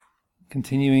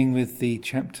Continuing with the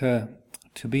chapter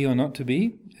To Be or Not to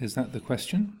Be, is that the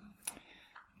question?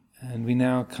 And we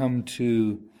now come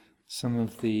to some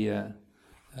of the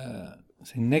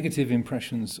negative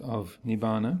impressions of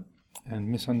Nibbana and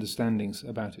misunderstandings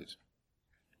about it.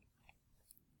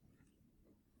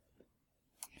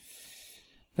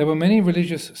 There were many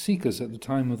religious seekers at the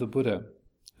time of the Buddha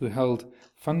who held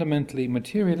fundamentally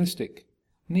materialistic,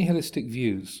 nihilistic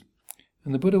views,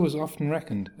 and the Buddha was often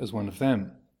reckoned as one of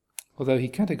them, although he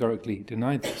categorically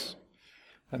denied this.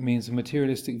 That means a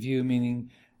materialistic view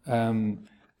meaning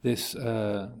this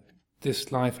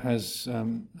life has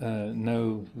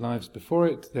no lives before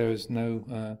it, there is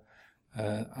no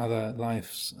other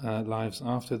lives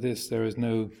after this, there is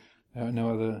no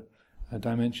other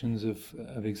dimensions of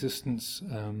existence,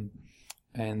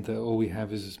 and all we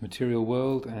have is this material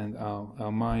world, and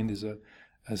our mind is an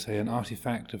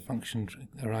artifact, a function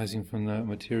arising from the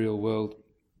material world.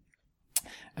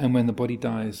 And when the body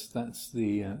dies, that's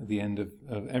the end of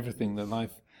everything. The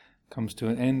life comes to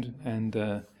an end, and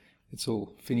it's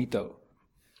all finito.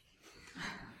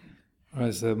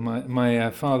 Whereas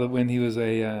my father, when he was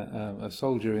a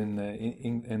soldier in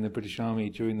the British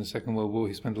Army during the Second World War,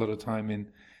 he spent a lot of time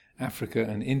in Africa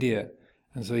and India,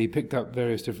 and so he picked up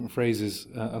various different phrases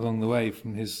along the way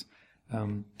from his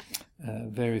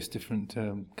various different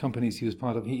companies he was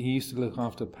part of. He used to look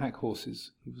after pack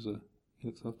horses. He was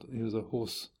a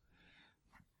horse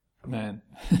man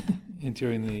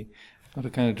during not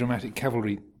a kind of dramatic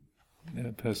cavalry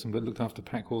person, but looked after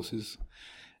pack horses.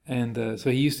 And so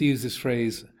he used to use this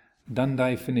phrase,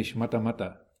 "Dandai finish mata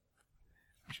mata,"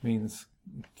 which means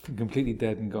completely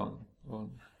dead and gone.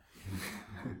 Or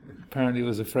apparently it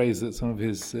was a phrase that some of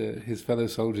his fellow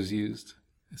soldiers used.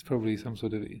 It's probably some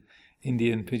sort of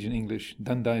Indian pidgin English,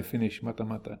 "Dandai finish mata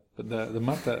mata." But the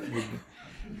mata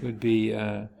would be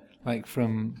like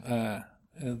from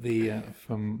the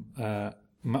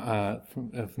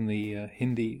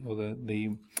Hindi or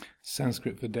the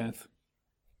Sanskrit for death.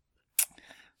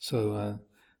 So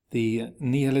the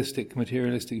nihilistic,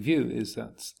 materialistic view is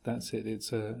that's it. It's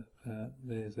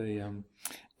there's a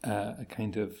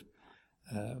kind of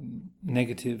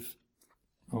negative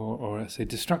or I say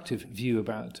destructive view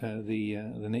about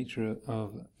the nature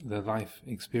of the life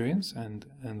experience and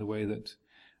the way that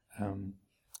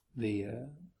the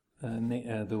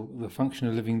function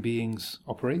of living beings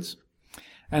operates.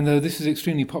 And though this is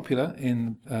extremely popular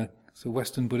in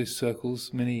Western Buddhist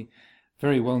circles, many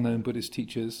very well-known Buddhist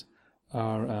teachers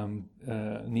are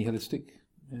nihilistic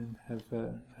and have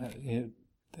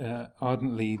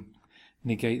ardently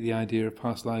negate the idea of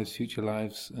past lives, future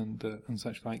lives, and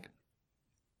such like,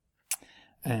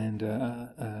 and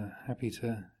happy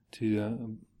to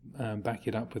back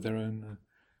it up with their own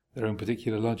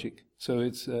particular logic. So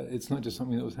it's not just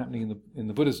something that was happening in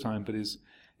the Buddha's time, but is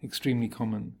extremely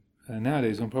common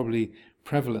nowadays and probably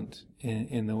prevalent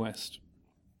in the West.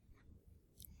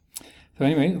 So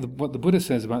anyway, what the Buddha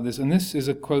says about this, and this is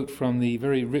a quote from the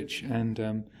very rich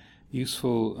and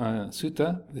useful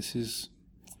sutta. This is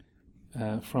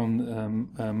from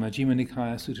Majjhima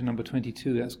Nikaya, Sutta number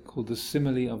 22. That's called the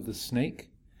Simile of the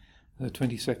Snake, the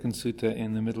 22nd sutta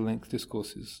in the Middle-Length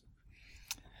Discourses.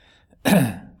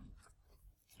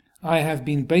 I have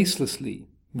been baselessly,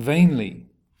 vainly,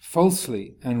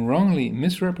 falsely, and wrongly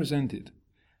misrepresented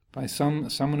by some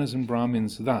samanas and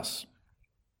Brahmins thus,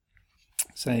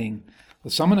 saying, the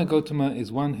Samana Gotama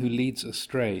is one who leads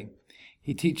astray.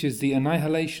 He teaches the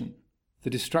annihilation,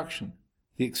 the destruction,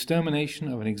 the extermination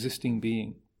of an existing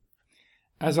being.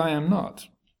 As I am not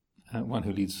one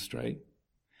who leads astray,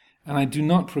 and I do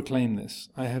not proclaim this,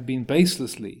 I have been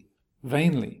baselessly,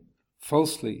 vainly,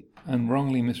 falsely, and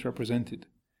wrongly misrepresented,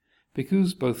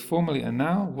 because both formerly and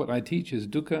now what I teach is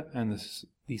dukkha and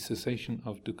the cessation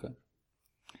of dukkha.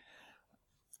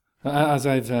 As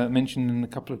I've mentioned in a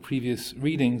couple of previous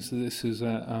readings, this is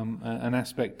an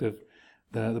aspect of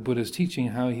the Buddha's teaching,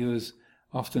 how he was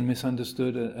often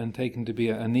misunderstood and taken to be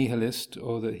a nihilist,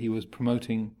 or that he was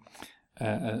promoting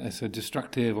a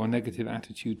destructive or negative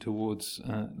attitude towards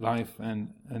life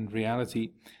and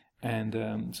reality.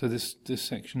 And so this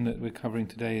section that we're covering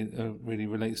today really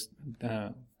relates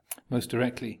most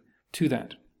directly to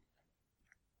that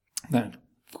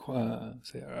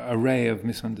array of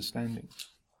misunderstandings.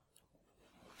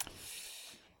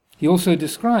 He also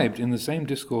described in the same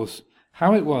discourse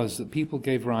how it was that people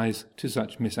gave rise to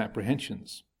such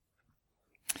misapprehensions.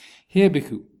 Here,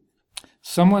 bhikkhu,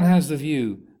 someone has the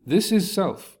view, this is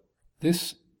self,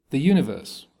 this the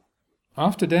universe.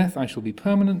 After death I shall be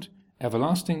permanent,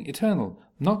 everlasting, eternal,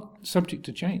 not subject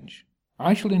to change.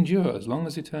 I shall endure as long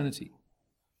as eternity.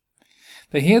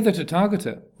 They hear the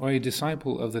Tathagata, or a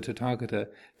disciple of the Tathagata,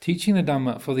 teaching the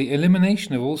Dhamma for the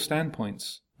elimination of all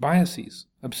standpoints, biases,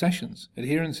 obsessions,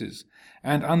 adherences,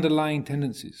 and underlying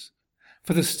tendencies,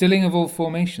 for the stilling of all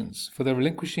formations, for the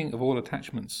relinquishing of all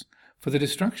attachments, for the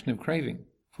destruction of craving,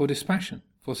 for dispassion,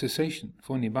 for cessation,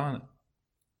 for nibbana.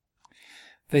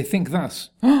 They think thus,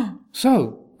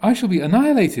 so I shall be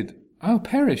annihilated, I'll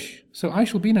perish, so I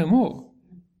shall be no more.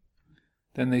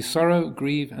 Then they sorrow,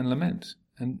 grieve, and lament,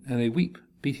 and they weep,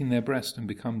 beating their breast, and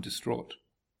become distraught.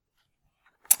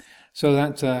 So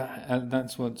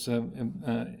that's what's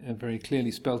very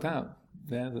clearly spelt out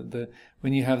there. That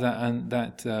when you have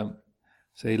that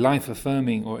say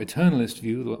life-affirming or eternalist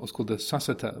view, what's called the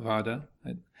Sasata Vada,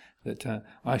 that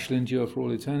I shall endure for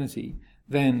all eternity,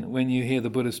 then when you hear the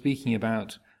Buddha speaking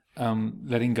about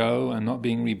letting go and not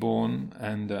being reborn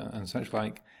and such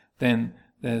like, then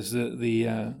there's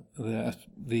the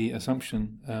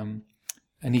assumption,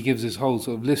 and he gives this whole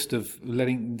sort of list of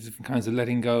different kinds of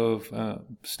letting go of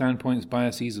standpoints,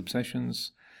 biases,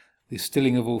 obsessions, the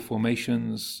stilling of all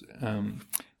formations,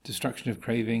 destruction of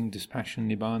craving, dispassion,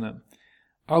 nibbana.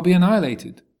 I'll be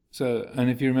annihilated. So,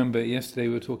 and if you remember, yesterday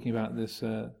we were talking about this,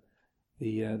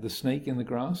 the snake in the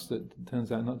grass that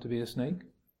turns out not to be a snake.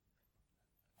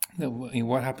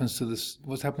 What happens to this?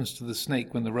 What happens to the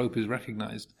snake when the rope is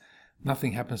recognized?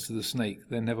 Nothing happens to the snake.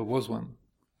 There never was one.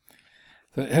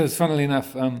 So it was, funnily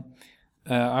enough,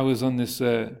 I was on this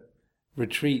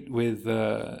retreat with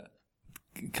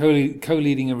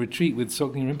co-leading a retreat with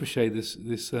Tsoknyi Rinpoche,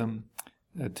 this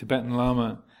Tibetan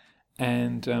Lama,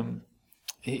 and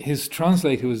his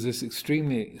translator was this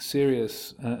extremely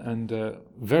serious and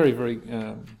very, very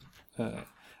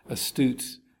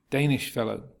astute Danish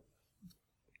fellow,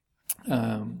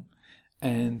 and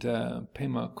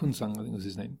Pema Kunsang, I think was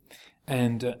his name.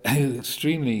 And he was an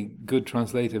extremely good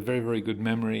translator, very, very good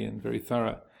memory, and very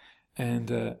thorough.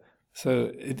 And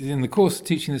so in the course of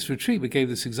teaching this retreat, we gave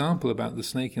this example about the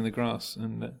snake in the grass.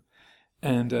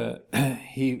 And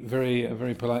he very,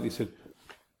 very politely said,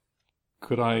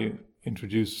 "Could I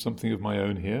introduce something of my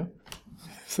own here?"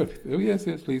 So, "Oh, yes,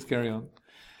 please carry on."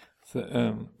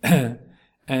 So,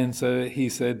 and so he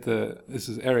said, this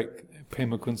is Eric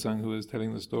Pema Kunsang who was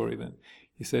telling the story then.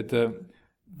 He said,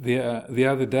 the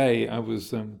other day I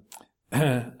was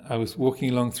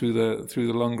walking along through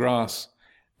the long grass,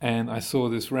 and I saw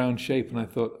this round shape, and I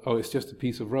thought, oh, it's just a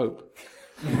piece of rope.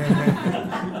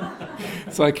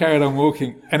 So I carried on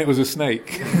walking, and it was a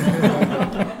snake.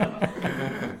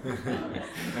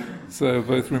 So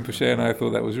both Rinpoche and I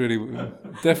thought that was really,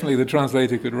 definitely the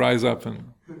translator could rise up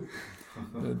and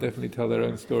definitely tell their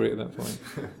own story at that point.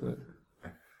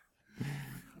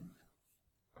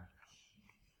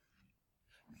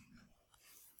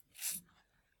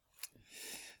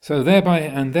 So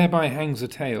thereby hangs a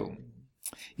tale.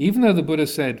 Even though the Buddha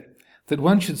said that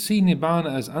one should see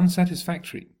Nibbana as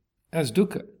unsatisfactory, as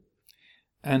dukkha,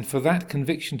 and for that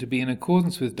conviction to be in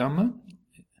accordance with Dhamma,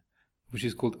 which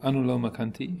is called Anuloma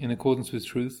Kanti, in accordance with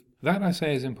truth, that I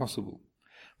say is impossible.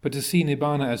 But to see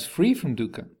Nibbana as free from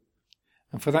dukkha,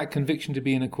 and for that conviction to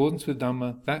be in accordance with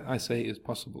Dhamma, that I say is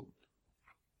possible.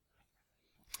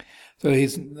 So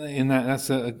he's in that. That's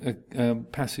a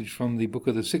passage from the Book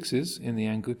of the Sixes in the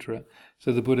Anguttara.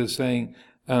 So the Buddha is saying,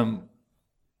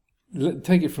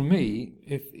 take it from me,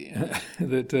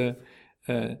 that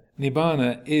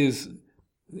Nibbana is,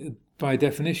 by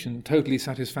definition, totally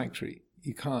satisfactory.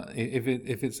 You can't,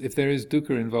 if there is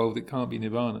dukkha involved, it can't be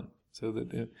Nibbana. So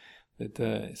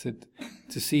said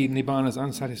to see Nibbana as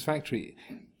unsatisfactory,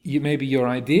 maybe your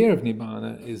idea of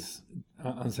Nibbana is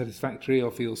unsatisfactory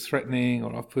or feels threatening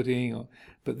or off-putting,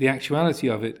 but the actuality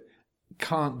of it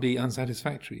can't be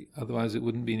unsatisfactory, otherwise it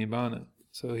wouldn't be Nibbana.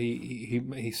 So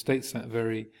he states that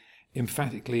very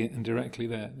emphatically and directly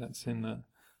there. That's in the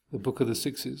Book of the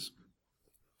Sixes.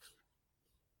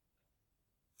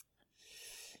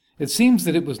 It seems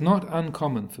that it was not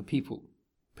uncommon for people,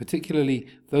 particularly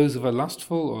those of a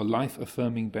lustful or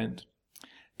life-affirming bent,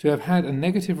 to have had a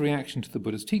negative reaction to the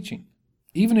Buddha's teaching,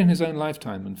 even in his own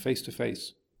lifetime and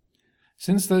face-to-face.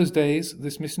 Since those days,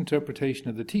 this misinterpretation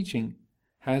of the teaching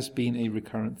has been a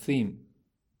recurrent theme.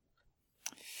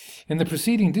 In the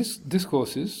preceding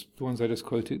discourses, the ones I just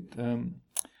quoted, from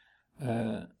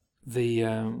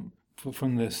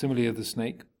the simile of the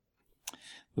snake,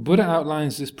 the Buddha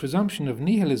outlines this presumption of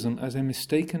nihilism as a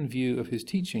mistaken view of his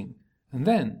teaching, and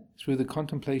then, through the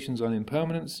contemplations on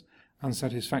impermanence,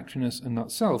 unsatisfactoriness, and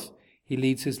not-self, he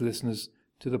leads his listeners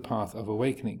to the path of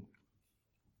awakening.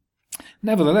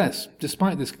 Nevertheless,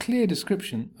 despite this clear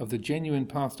description of the genuine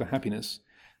path to happiness,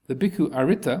 the bhikkhu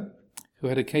Aritta, who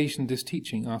had occasioned this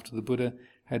teaching after the Buddha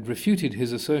had refuted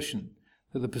his assertion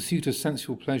that the pursuit of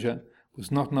sensual pleasure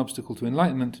was not an obstacle to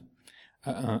enlightenment,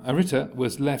 Aritta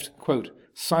was left, quote,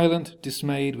 silent,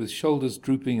 dismayed, with shoulders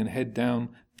drooping and head down,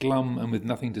 glum and with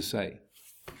nothing to say.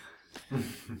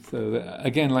 So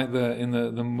again, like in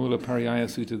the Mula Pariyaya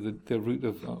Sutta, the root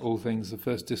of all things, the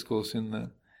first discourse in the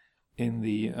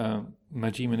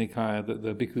Majjhima Nikaya, that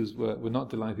the bhikkhus were not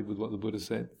delighted with what the Buddha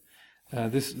said.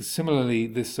 This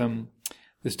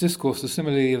discourse, the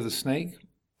simile of the snake,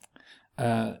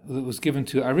 that was given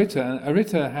to Aritta. And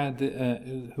Aritta had,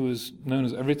 who was known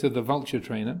as Aritta the vulture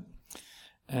trainer,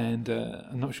 and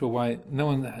I'm not sure why. No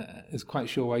one is quite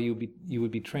sure why you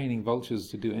would be training vultures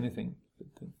to do anything.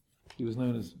 But, he was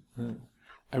known as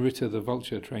Aritta the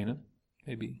vulture trainer.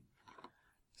 Maybe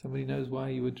somebody knows why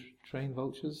you would train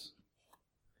vultures?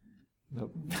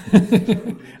 No.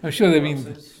 I'm sure they mean.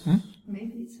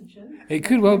 Maybe it's a joke. It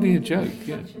could well be a joke.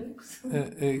 Yeah.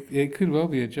 It could well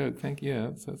be a joke. Thank you.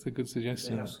 Yeah, that's a good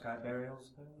suggestion. Do they have sky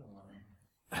burials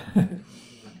then?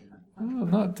 Well,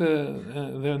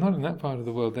 they're not in that part of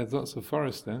the world. There's lots of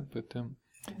forest there, but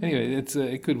anyway,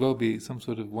 it could well be some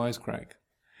sort of wisecrack,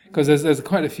 because there's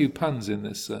quite a few puns in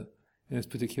this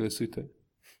particular sutta.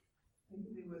 Maybe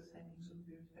they were sending some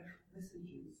very special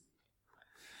messages.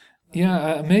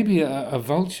 Yeah, maybe a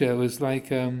vulture was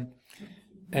like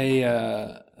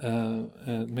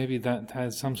maybe that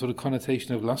had some sort of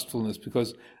connotation of lustfulness,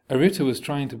 because Aritta was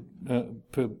trying to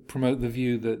promote the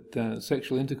view that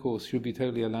sexual intercourse should be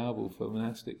totally allowable for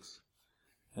monastics,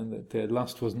 and that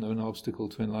lust wasn't an obstacle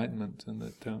to enlightenment, and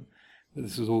that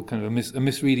this was all kind of a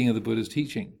misreading of the Buddha's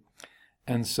teaching.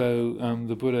 And so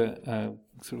the Buddha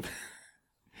sort of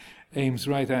aims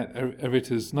right at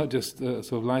Aritta's, not just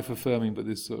sort of life-affirming, but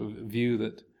this sort of view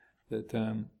that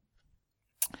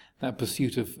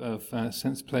pursuit of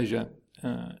sense pleasure,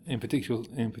 in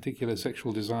particular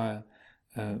sexual desire,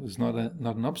 was not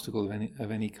an obstacle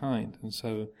of any kind. And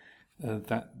so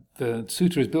that the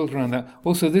sutta is built around that.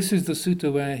 Also, this is the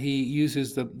sutta where he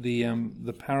uses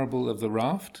the parable of the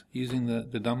raft, using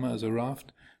the Dhamma as a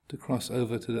raft to cross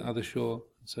over to the other shore.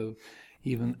 So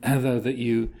even though that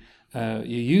you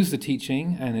use the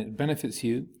teaching and it benefits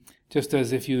you, just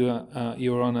as if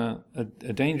you're on a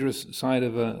dangerous side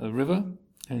of a river,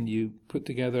 and you put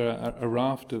together a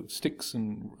raft of sticks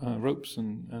and ropes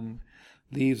and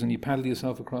leaves, and you paddle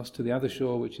yourself across to the other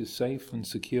shore, which is safe and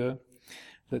secure.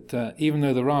 That even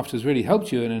though the raft has really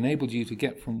helped you and enabled you to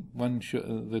get from one shore,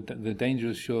 the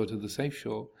dangerous shore, to the safe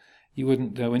shore, you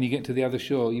wouldn't, when you get to the other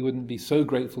shore, you wouldn't be so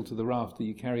grateful to the raft that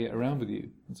you carry it around with you,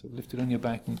 and so lift it on your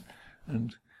back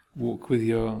and walk with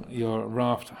your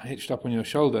raft hitched up on your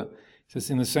shoulder. Just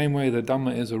in the same way, the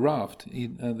Dhamma is a raft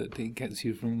that it gets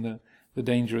you from the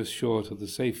dangerous shore to the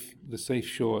safe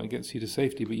shore. It gets you to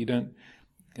safety, but you don't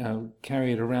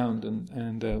carry it around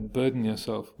and burden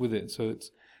yourself with it. So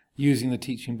it's using the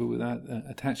teaching, but without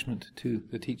attachment to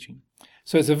the teaching.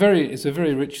 So it's a very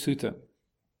rich sutta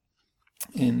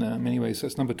in many ways. So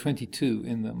it's number 22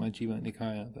 in the Majjhima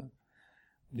Nikaya,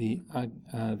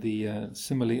 the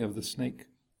simile of the snake.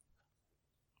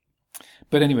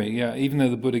 But anyway, yeah, even though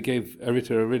the Buddha gave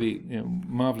Aritta a really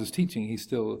marvelous teaching, he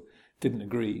still didn't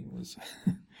agree.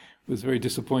 Was very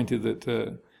disappointed that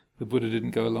the Buddha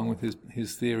didn't go along with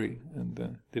his theory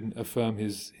and didn't affirm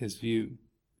his view.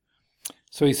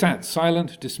 So he sat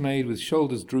silent, dismayed, with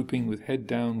shoulders drooping, with head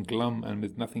down, glum, and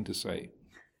with nothing to say.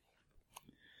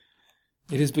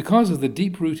 It is because of the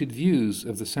deep-rooted views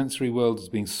of the sensory world as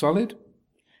being solid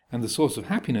and the source of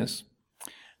happiness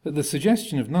that the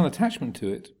suggestion of non-attachment to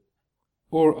it,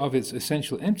 or of its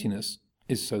essential emptiness,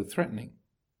 is so threatening.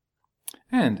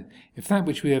 And if that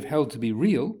which we have held to be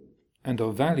real and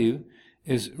of value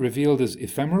is revealed as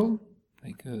ephemeral,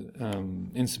 like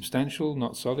insubstantial,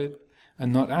 not solid,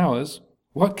 and not ours,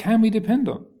 what can we depend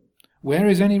on? Where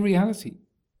is any reality?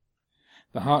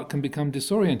 The heart can become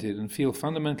disoriented and feel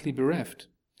fundamentally bereft.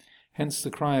 Hence the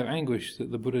cry of anguish that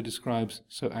the Buddha describes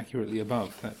so accurately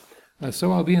above, that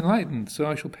so I'll be enlightened, so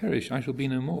I shall perish, I shall be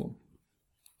no more.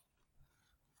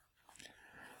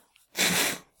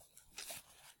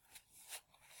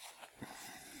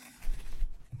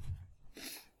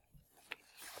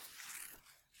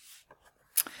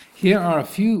 Here are a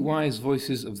few wise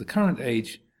voices of the current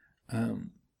age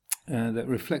that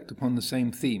reflect upon the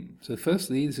same theme. So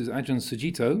firstly, this is Ajahn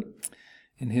Sucitto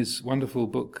in his wonderful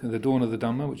book, The Dawn of the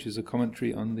Dhamma, which is a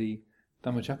commentary on the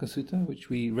Dhammacakka Sutta, which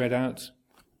we read out,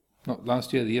 not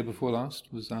last year, the year before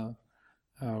last, was our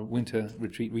winter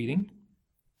retreat reading.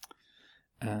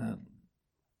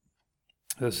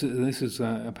 This is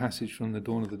a passage from The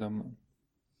Dawn of the Dhamma.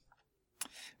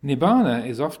 Nibbana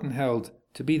is often held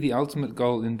to be the ultimate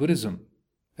goal in Buddhism,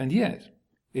 and yet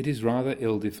it is rather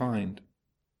ill-defined.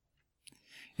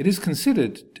 It is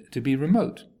considered to be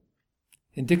remote,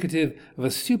 indicative of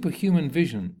a superhuman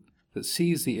vision that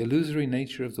sees the illusory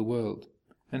nature of the world,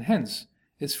 and hence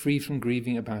is free from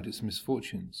grieving about its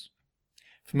misfortunes.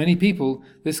 For many people,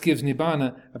 this gives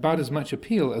Nibbana about as much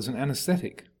appeal as an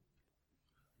anesthetic,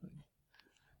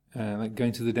 like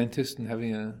going to the dentist and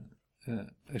having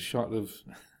a shot of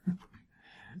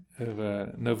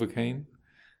Novocaine.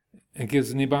 It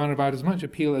gives Nibbana about as much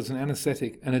appeal as an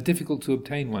anesthetic, and a difficult to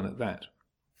obtain one at that.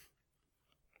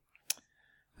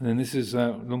 And then this is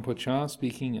Luang Por Chah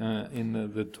speaking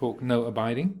in the talk No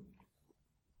Abiding.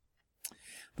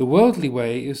 The worldly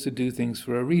way is to do things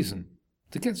for a reason,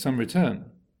 to get some return.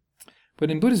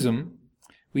 But in Buddhism,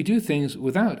 we do things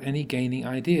without any gaining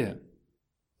idea.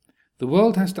 The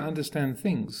world has to understand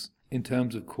things in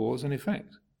terms of cause and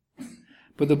effect.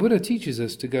 But the Buddha teaches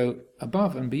us to go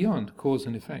above and beyond cause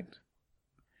and effect.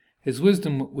 His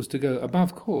wisdom was to go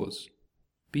above cause,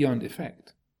 beyond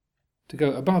effect, to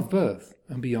go above birth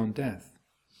and beyond death,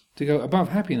 to go above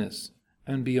happiness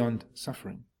and beyond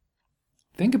suffering.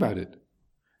 Think about it.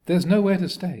 There's nowhere to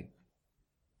stay.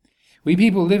 We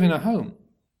people live in a home.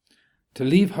 To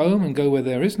leave home and go where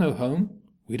there is no home,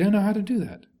 we don't know how to do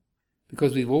that,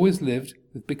 because we've always lived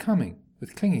with becoming,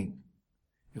 with clinging.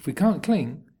 If we can't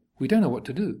cling, we don't know what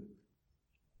to do.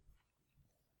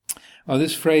 Oh,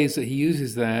 this phrase that he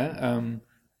uses there,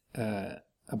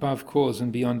 above cause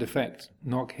and beyond effect,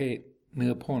 nok het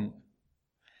nir pon,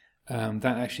 that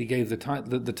actually gave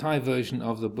the Thai version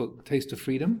of the book Taste of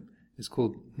Freedom is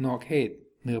called nok het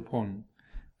nir pon.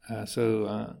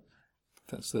 So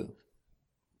that's the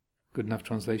good enough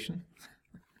translation.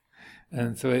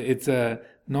 And so it's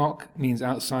nok means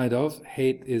outside of,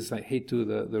 het is like het to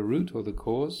the root or the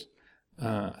cause.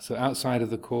 So outside of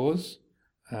the cause,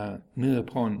 nir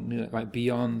pon, like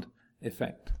beyond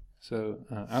effect. So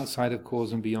outside of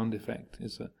cause and beyond effect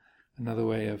is another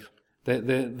way of...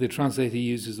 The translator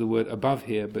uses the word above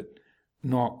here, but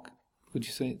nok, would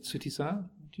you say sutisa?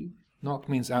 Nok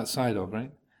means outside of,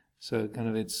 right? So kind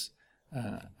of it's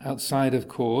outside of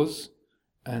cause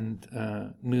and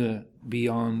nir,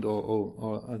 beyond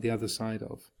or the other side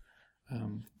of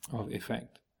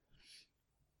effect.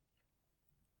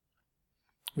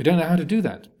 We don't know how to do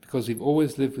that because we've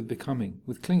always lived with becoming,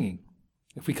 with clinging.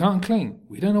 If we can't cling,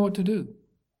 we don't know what to do.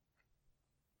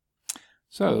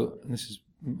 So, and this is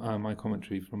my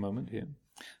commentary for a moment here.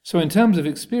 So in terms of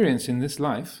experience in this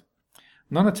life,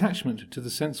 non-attachment to the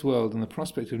sense world and the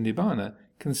prospect of Nibbana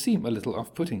can seem a little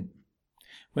off-putting.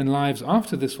 When lives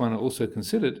after this one are also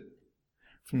considered,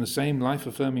 from the same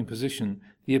life-affirming position,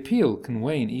 the appeal can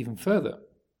wane even further.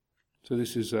 So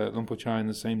this is Luang Por Chah in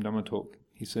the same Dhamma talk.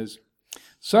 He says,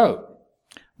 so,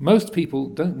 most people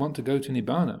don't want to go to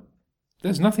Nibbana.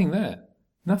 There's nothing there,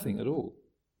 nothing at all.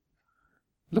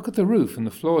 Look at the roof and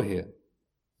the floor here.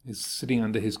 He's sitting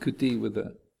under his kuti with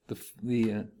the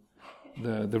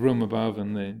room above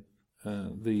and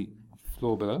the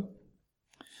floor below.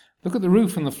 Look at the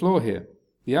roof and the floor here.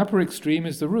 The upper extreme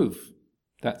is the roof.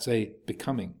 That's a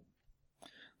becoming.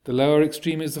 The lower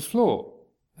extreme is the floor,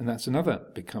 and that's another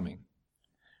becoming.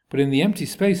 But in the empty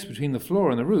space between the floor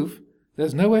and the roof,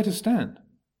 there's nowhere to stand.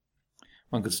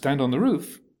 One could stand on the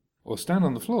roof, or stand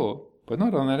on the floor, but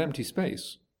not on that empty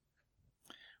space.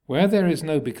 Where there is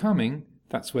no becoming,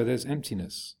 that's where there's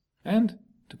emptiness. And,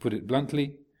 to put it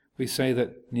bluntly, we say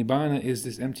that Nibbana is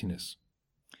this emptiness.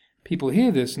 People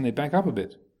hear this and they back up a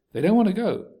bit. They don't want to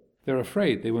go. They're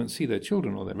afraid they won't see their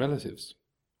children or their relatives.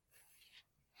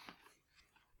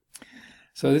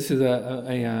 So this is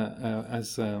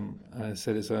as I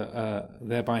said, it's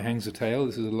thereby hangs a tale.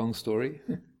 This is a long story,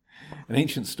 an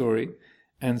ancient story,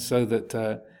 and so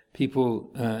that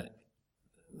people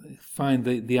find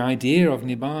the idea of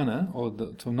Nibbana or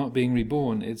to not being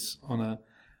reborn. It's on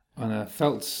a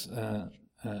felt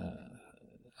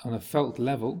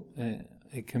level.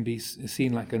 It can be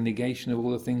seen like a negation of all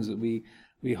the things that we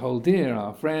hold dear: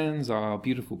 our friends, our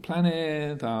beautiful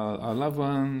planet, our loved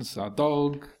ones, our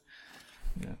dog.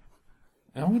 Yeah.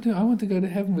 I want to go to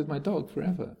heaven with my dog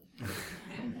forever.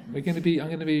 I'm going to be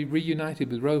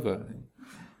reunited with Rover.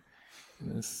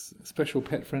 It's a special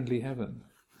pet-friendly heaven.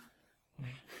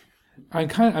 I'm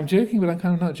joking, but I'm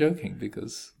kind of not joking,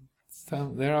 because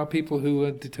there are people who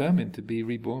are determined to be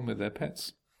reborn with their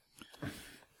pets,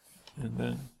 and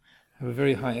have a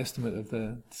very high estimate of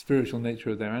the spiritual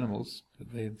nature of their animals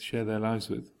that they share their lives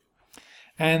with,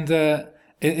 and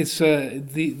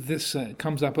this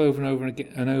comes up over and over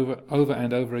again,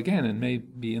 and over again, and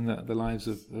maybe in the lives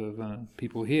of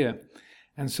people here,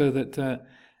 and so that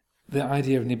the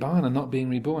idea of Nibbana, not being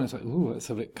reborn, it's like, ooh, that's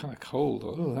a bit kind of cold.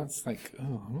 Oh, that's like,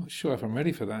 oh, I'm not sure if I'm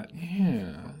ready for that.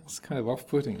 Yeah, it's kind of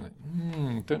off-putting. Like,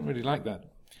 don't really like that.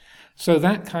 So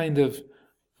that kind of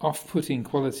off-putting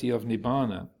quality of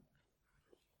Nibbana.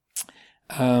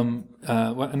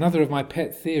 Another of my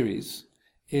pet theories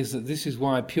is that this is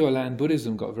why Pure Land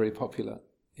Buddhism got very popular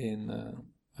in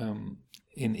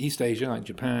East Asia, like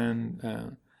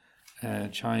Japan,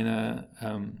 China,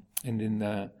 and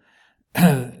in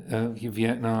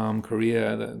Vietnam,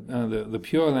 Korea. The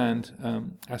Pure Land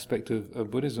aspect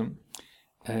of Buddhism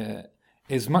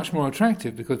is much more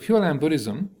attractive because Pure Land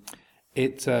Buddhism,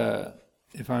 if I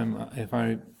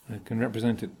can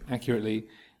represent it accurately,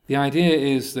 the idea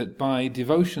is that by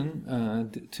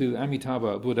devotion to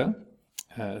Amitabha Buddha,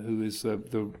 who is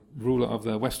the ruler of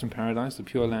the Western Paradise, the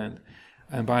Pure Land,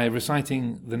 and by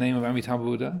reciting the name of Amitabha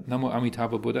Buddha, Namo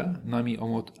Amitabha Buddha,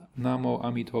 Namo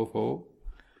Amitofo,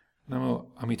 Namo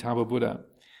Amitabha Buddha,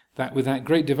 that with that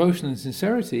great devotion and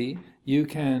sincerity, you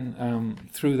can,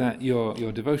 through that your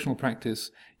devotional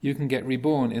practice, you can get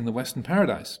reborn in the Western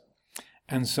Paradise.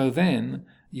 And so then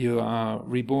you are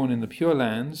reborn in the Pure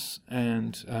Lands,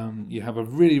 and you have a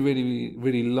really, really,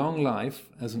 really long life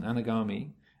as an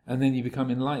anagami, and then you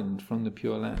become enlightened from the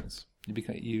Pure Lands.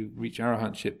 You reach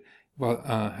arahantship while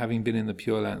having been in the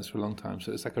Pure Lands for a long time.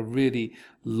 So it's like a really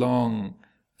long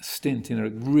stint in a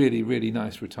really, really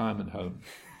nice retirement home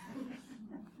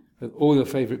with all your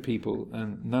favorite people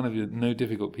and no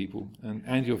difficult people,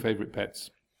 and your favorite pets.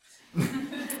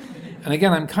 And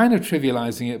again, I'm kind of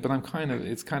trivializing it, but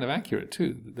it's kind of accurate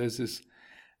too. There's this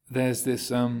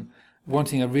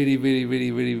wanting a really, really, really,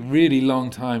 really, really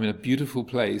long time in a beautiful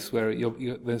place where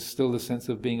there's still the sense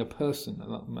of being a person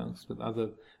amongst with other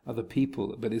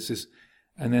people. But it's this,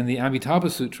 and then the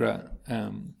Amitabha Sutra,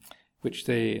 which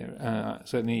they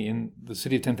certainly in the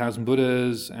City of 10,000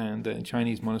 Buddhas and in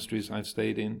Chinese monasteries I've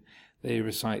stayed in, they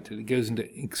recite. It goes into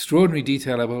extraordinary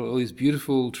detail about all these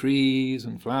beautiful trees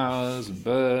and flowers and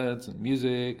birds and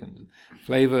music and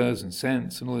flavors and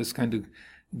scents and all this kind of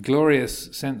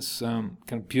glorious sense, kind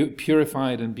of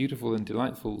purified and beautiful and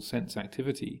delightful sense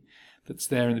activity that's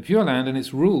there in the Pure Land, and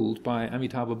it's ruled by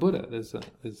Amitabha Buddha. There's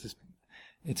this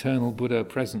eternal Buddha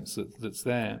presence that's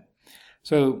there.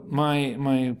 So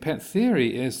my pet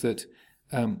theory is that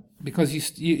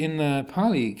because you in the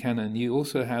Pali canon you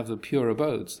also have the pure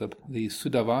abodes, the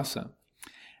Suddhavasa,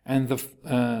 and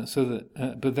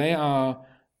but they are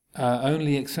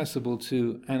only accessible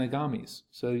to anagamis.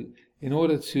 So in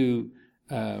order to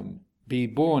be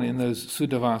born in those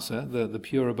Suddhavasa, the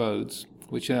pure abodes,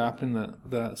 which are up in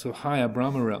the sort of higher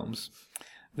Brahma realms,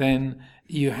 then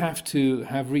you have to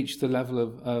have reached the level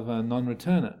of a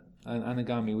non-returner, an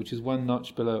anagami, which is one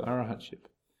notch below arahantship.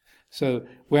 So,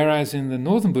 whereas in the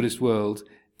northern Buddhist world,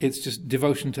 it's just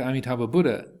devotion to Amitabha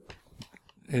Buddha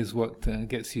is what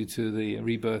gets you to the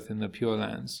rebirth in the Pure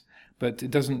Lands, but it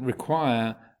doesn't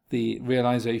require the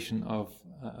realization of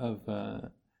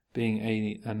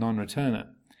being a non-returner.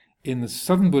 In the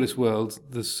southern Buddhist world,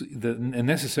 the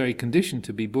necessary condition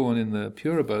to be born in the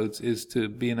pure abodes is to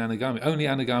be an anagami. Only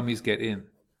anagamis get in.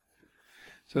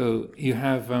 So you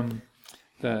have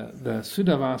the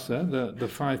Suddhavasa, the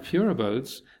five pure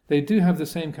abodes. They do have the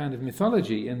same kind of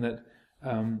mythology in that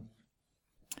either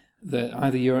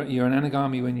you're an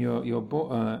anagami when you're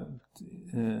born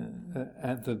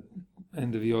at the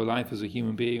end of your life as a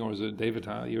human being, or as a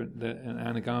devata, you're an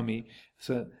anagami.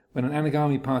 So when an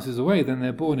anagami passes away, then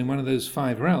they're born in one of those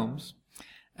five realms,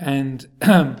 and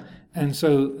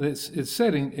so it's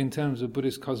said in terms of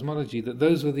Buddhist cosmology that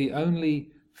those were the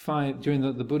only five during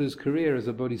the Buddha's career as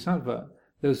a bodhisattva.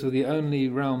 Those were the only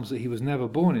realms that he was never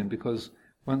born in, because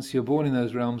once you're born in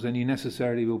those realms, then you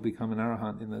necessarily will become an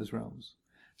arahant in those realms.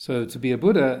 So to be a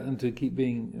Buddha and to keep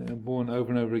being born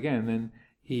over and over again, then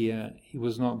he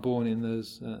was not born in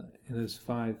those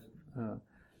five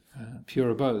pure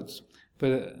abodes.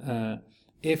 But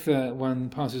if one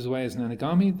passes away as an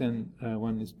anagami, then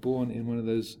one is born in one of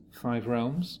those five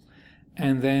realms,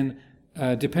 and then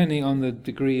depending on the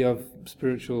degree of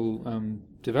spiritual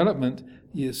development,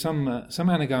 some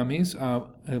anagamis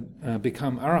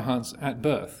become arahants at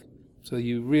birth. So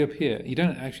you reappear. You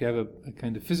don't actually have a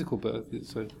kind of physical birth.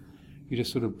 So you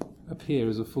just sort of appear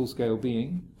as a full-scale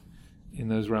being in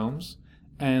those realms.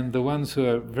 And the ones who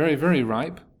are very, very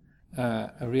ripe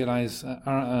realize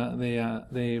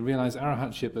they realize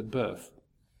arahantship at birth.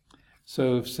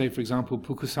 So, say for example,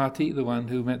 Pukusati, the one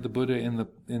who met the Buddha in the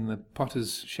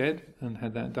potter's shed and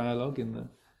had that dialogue in the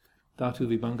Dhatu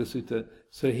Vibhanga Sutta.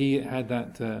 So he had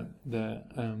that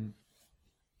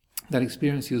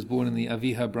experience. He was born in the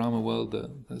Aviha Brahma world,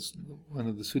 that's one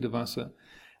of the Suddhavasa,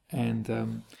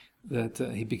 and that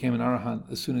he became an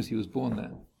arahant as soon as he was born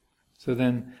there. So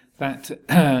then that,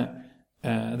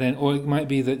 or it might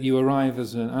be that you arrive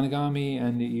as an anagami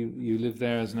and you live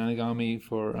there as an anagami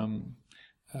for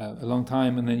a long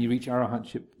time, and then you reach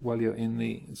arahantship while you're in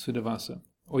the Suddhavasa.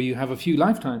 Or you have a few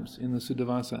lifetimes in the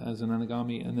Suddhavasa as an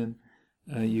anagami, and then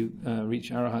you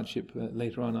reach arahantship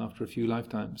later on after a few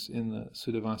lifetimes in the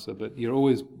Suddhavasa. But you're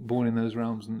always born in those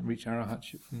realms and reach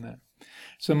arahantship from there.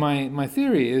 So my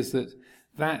theory is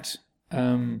that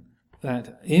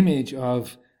image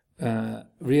of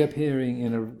reappearing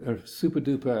in a super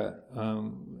duper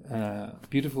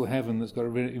beautiful heaven that's got a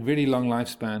really, really long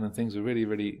lifespan and things are really,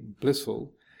 really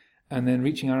blissful, and then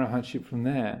reaching arahantship from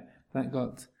there, that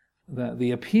got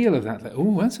the appeal of that. Like,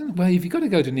 well, if you've got to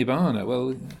go to Nibbana,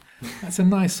 well, that's a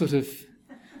nice sort of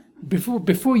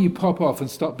before you pop off and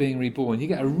stop being reborn, you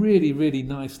get a really, really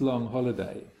nice long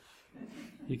holiday.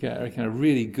 You get a kind of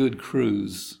really good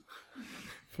cruise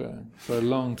for a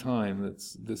long time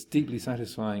that's deeply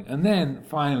satisfying, and then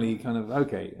finally kind of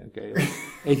okay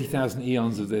 80,000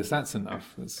 eons of this, that's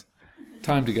enough, it's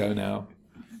time to go now.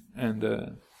 And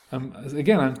I'm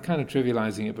kind of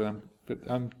trivializing it, but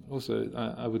I'm also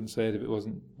I wouldn't say it if it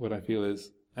wasn't what I feel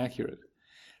is accurate.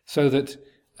 So that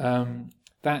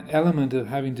that element of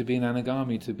having to be an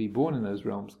anagami to be born in those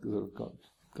realms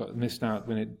got missed out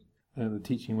when the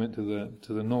teaching went to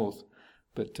the north,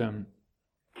 but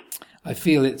I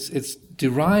feel it's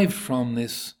derived from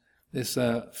this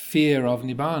fear of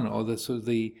nibbana, or the sort of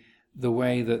the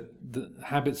way that the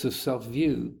habits of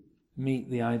self-view meet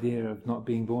the idea of not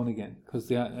being born again.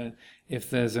 Because if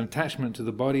there's an attachment to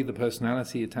the body, the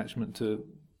personality, attachment to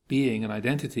being and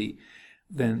identity,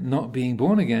 then not being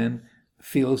born again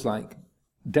feels like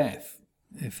death.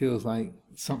 It feels like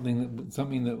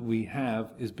something that we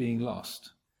have is being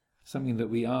lost. Something that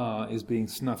we are is being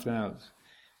snuffed out.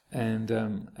 And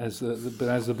as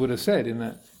the Buddha said in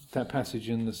that passage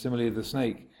in the simile of the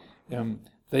snake,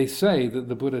 they say that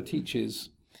the Buddha teaches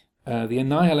the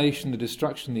annihilation, the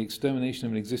destruction, the extermination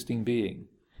of an existing being.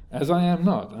 As I am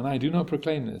not, and I do not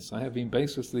proclaim this, I have been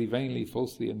baselessly, vainly,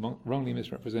 falsely, and wrongly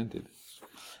misrepresented.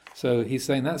 So he's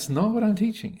saying that's not what I'm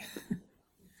teaching.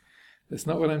 That's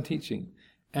not what I'm teaching.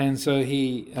 And so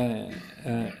he was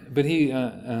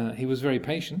very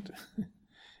patient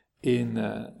in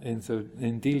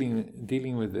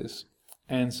dealing with this.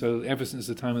 And so ever since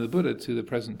the time of the Buddha to the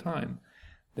present time,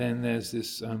 then there's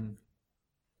this sort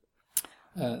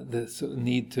of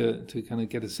need to kind of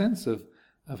get a sense of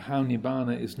how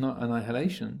nibbana is not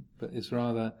annihilation, but it's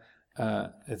rather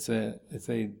it's a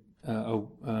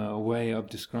way of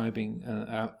describing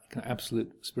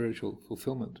absolute spiritual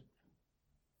fulfillment.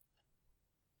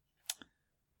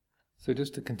 So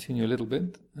just to continue a little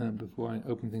bit before I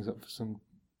open things up for some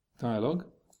dialogue.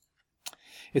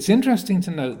 It's interesting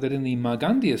to note that in the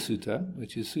Markandeya Sutta,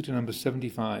 which is Sutta number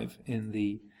 75 in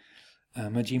the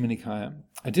Majjhima Nikaya,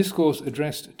 a discourse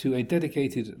addressed to a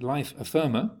dedicated life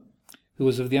affirmer who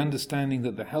was of the understanding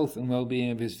that the health and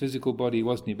well-being of his physical body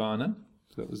was nibbana,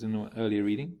 so that was in an earlier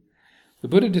reading, the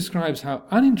Buddha describes how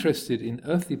uninterested in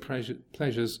earthly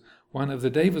pleasures one of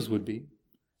the devas would be,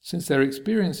 since their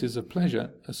experiences of pleasure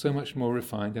are so much more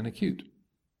refined and acute.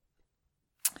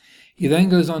 He then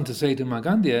goes on to say to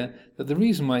Markandeya that the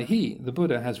reason why he, the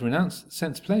Buddha, has renounced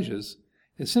sense pleasures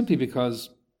is simply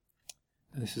because,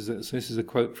 and this is a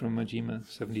quote from Majjhima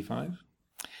 75,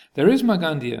 there is,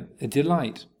 Markandeya, a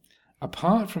delight,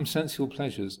 apart from sensual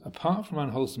pleasures, apart from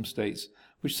unwholesome states,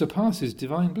 which surpasses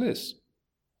divine bliss.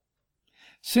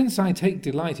 Since I take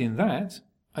delight in that,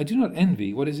 I do not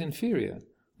envy what is inferior,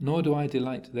 nor do I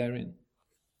delight therein.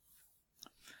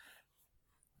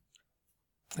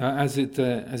 As it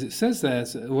says there,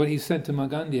 what he said to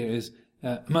Markandeya is,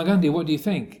 Markandeya, what do you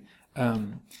think? A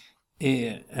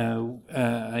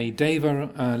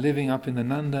deva living up in the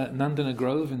Nandana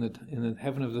Grove in the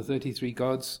heaven of the 33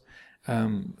 gods,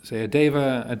 say a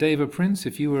deva prince.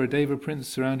 If you were a deva prince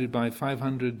surrounded by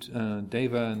 500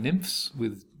 deva nymphs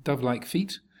with dove-like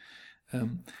feet,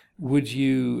 would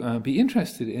you be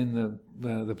interested in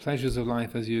the pleasures of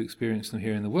life as you experience them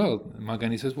here in the world? And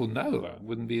Markandeya says, well, no, I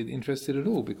wouldn't be interested at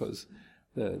all, because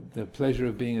the pleasure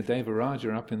of being a Deva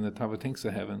Raja up in the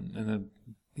Tavatimsa heaven and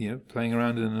playing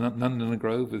around in a Nandana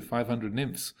Grove with 500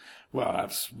 nymphs, well,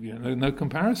 that's no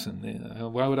comparison.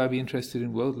 Why would I be interested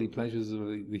in worldly pleasures of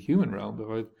the human realm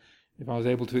if I was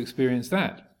able to experience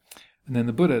that? And then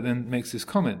the Buddha then makes this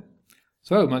comment.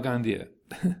 So, Markandeya,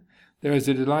 there is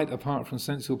a delight apart from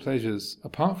sensual pleasures,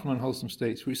 apart from unwholesome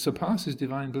states, which surpasses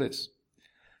divine bliss.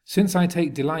 Since I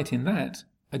take delight in that,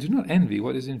 I do not envy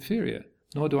what is inferior,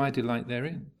 nor do I delight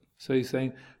therein. So he's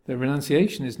saying the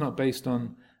renunciation is not based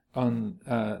on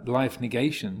life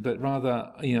negation, but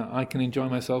rather, I can enjoy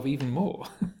myself even more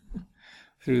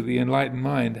through the enlightened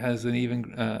mind has an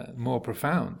even more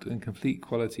profound and complete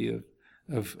quality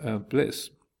of bliss.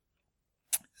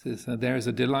 So there is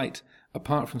a delight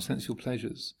apart from sensual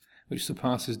pleasures which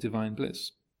surpasses divine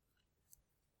bliss.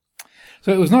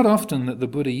 So it was not often that the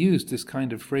Buddha used this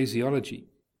kind of phraseology,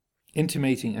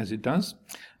 intimating, as it does,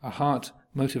 a heart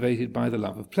motivated by the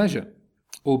love of pleasure,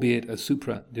 albeit a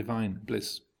supra-divine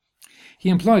bliss. He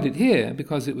employed it here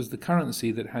because it was the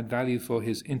currency that had value for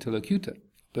his interlocutor,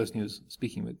 the person he was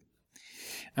speaking with,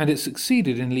 and it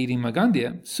succeeded in leading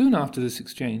Magandia, soon after this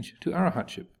exchange, to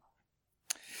arahatship.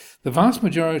 The vast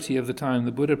majority of the time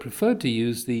the Buddha preferred to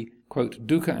use the, quote,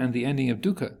 dukkha and the ending of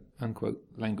dukkha, unquote,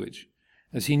 language,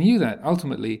 as he knew that,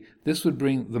 ultimately, this would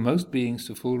bring the most beings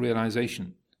to full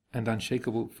realization and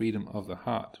unshakable freedom of the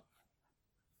heart.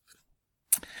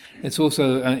 It's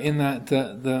also in that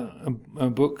a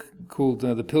book called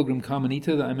The Pilgrim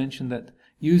Carmelita that I mentioned that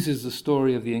uses the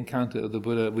story of the encounter of the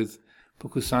Buddha with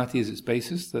Pukusati as its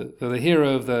basis. The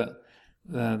hero of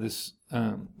this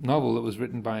novel that was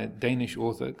written by a Danish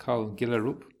author, Carl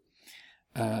Gillerup,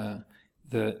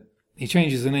 he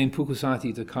changes the name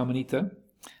Pukusati to Carmelita,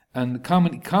 and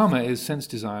karma is sense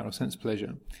desire or sense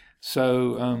pleasure.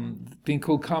 So being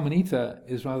called Carmelita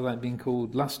is rather like being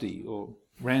called lusty or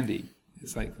randy.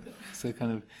 It's like, so it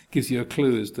kind of gives you a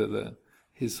clue as to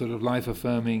his sort of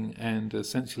life-affirming and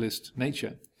sensualist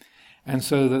nature. And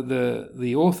so that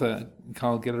the author,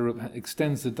 Carl Gillerup,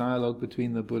 extends the dialogue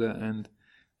between the Buddha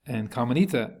and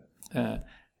Carmelita.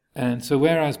 And so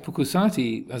whereas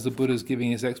Pukusati, as the Buddha is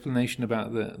giving his explanation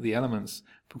about the elements,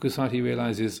 Pukusati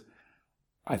realizes,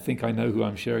 I think I know who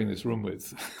I'm sharing this room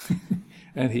with.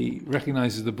 And he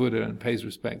recognizes the Buddha and pays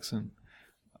respects and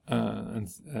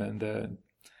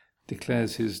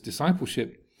declares his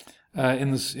discipleship. In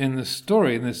the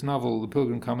story, in this novel, The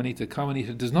Pilgrim Carmelita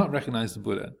does not recognize the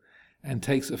Buddha and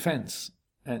takes offense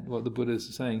at what the Buddha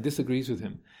is saying, disagrees with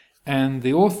him. And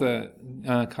the author,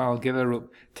 Carl Gillerup,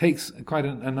 takes quite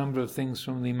a number of things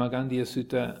from the Magandia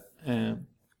Sutta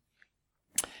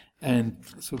and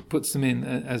sort of puts them in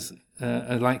as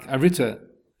like Aritta,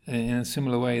 in a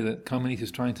similar way that Carmelita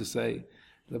is trying to say.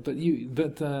 But you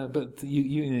can't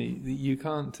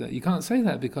say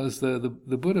that because the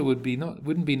Buddha wouldn't be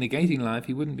negating life.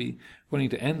 He wouldn't be wanting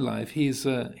to end life. He is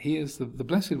the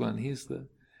blessed one. He's the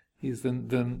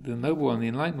noble one, the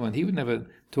enlightened one. He would never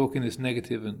talk in this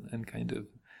negative and kind of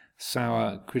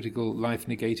sour, critical, life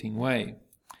negating way.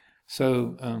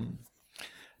 So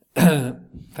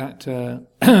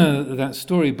that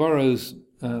story borrows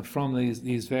from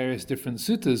these various different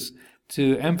suttas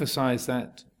to emphasize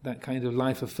that kind of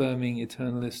life-affirming,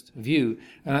 eternalist view.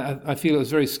 And I feel it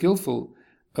was very skillful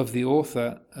of the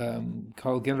author,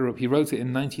 Carl Gillerup. He wrote it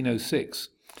in 1906,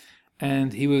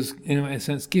 and he was, in a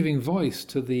sense, giving voice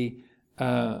to the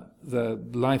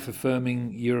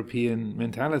life-affirming European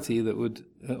mentality that would,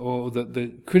 or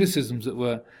the criticisms that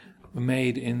were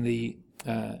made in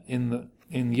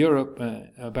Europe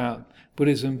about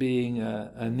Buddhism being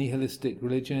a nihilistic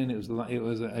religion. It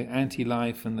was an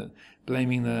anti-life, and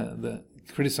blaming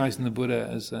criticizing the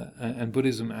Buddha and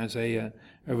Buddhism as a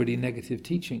really negative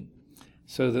teaching.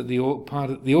 So that the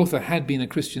author had been a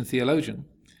Christian theologian,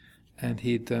 and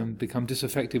he'd become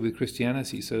disaffected with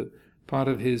Christianity. So part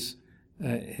of his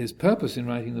purpose in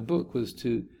writing the book was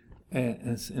to,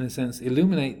 in a sense,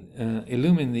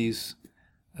 illumine these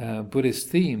Buddhist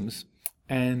themes.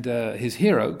 And his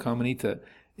hero, Carmelita,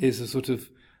 is a sort of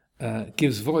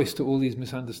gives voice to all these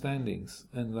misunderstandings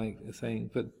and like saying,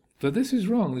 but this is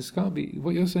wrong. This can't be.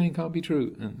 What you're saying can't be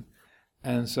true.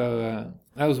 And so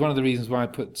that was one of the reasons why I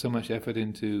put so much effort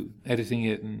into editing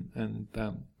it and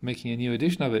making a new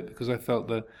edition of it, because I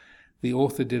felt the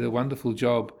author did a wonderful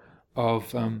job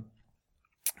of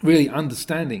really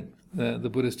understanding the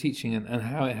Buddha's teaching and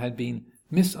how it had been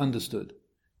misunderstood,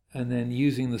 and then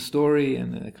using the story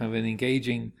and kind of an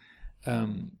engaging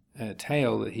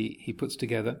tale that he puts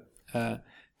together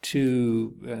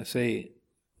to say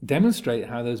demonstrate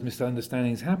how those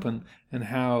misunderstandings happen and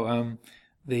how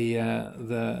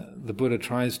the Buddha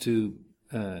tries to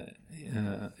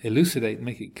elucidate,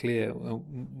 make it clear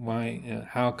why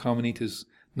how Carmelita's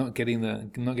not getting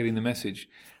the message,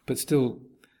 but still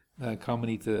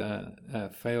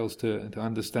Carmelita fails to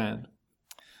understand.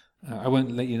 I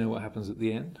won't let you know what happens at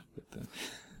the end, but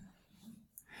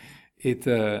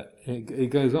it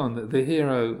goes on. The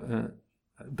hero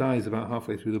dies about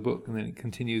halfway through the book, and then it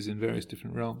continues in various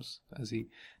different realms as he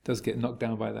does get knocked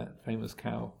down by that famous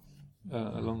cow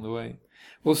along the way.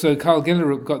 Also, Carl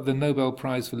Gillerup got the Nobel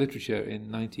Prize for Literature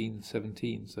in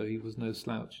 1917, so he was no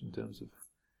slouch in terms of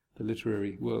the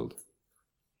literary world.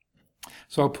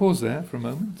 So I'll pause there for a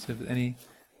moment. So if there are any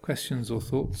questions or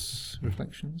thoughts,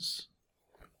 reflections?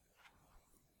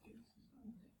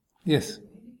 Yes? Did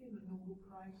he give a Nobel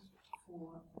Prize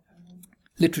for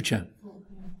Literature.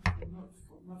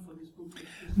 not for this book?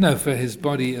 No, for his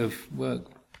body of work.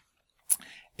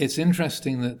 It's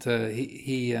interesting that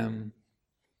he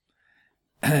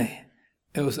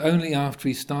it was only after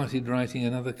he started writing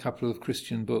another couple of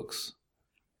Christian books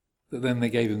that then they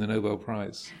gave him the Nobel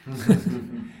Prize.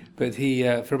 But he,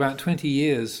 for about 20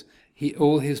 years,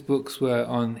 all his books were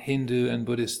on Hindu and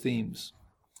Buddhist themes,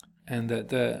 and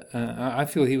that I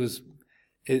feel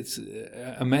it's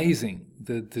amazing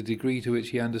the degree to which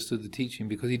he understood the teaching,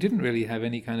 because he didn't really have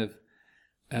any kind of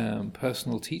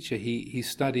personal teacher. He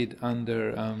studied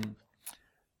under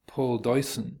Paul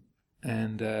Deussen,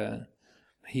 and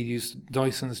he used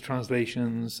Deussen's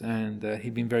translations, and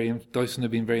Deussen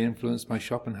had been very influenced by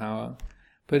Schopenhauer,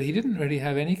 but he didn't really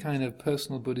have any kind of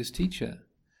personal Buddhist teacher.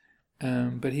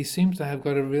 But he seems to have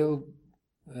got a real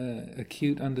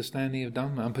acute understanding of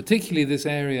Dhamma, and particularly this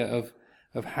area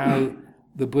of how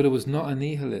the Buddha was not a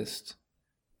nihilist,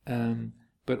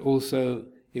 but also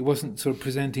it wasn't sort of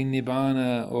presenting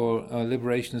Nibbana or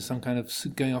liberation as some kind of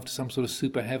going off to some sort of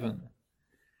super heaven.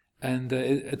 And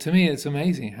to me, it's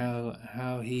amazing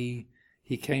how he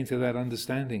came to that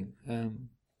understanding, and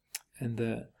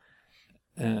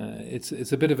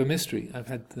it's a bit of a mystery. I've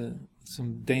had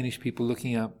some Danish people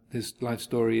looking up his life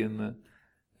story in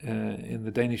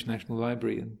the Danish National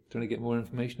Library and trying to get more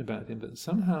information about him, but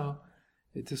somehow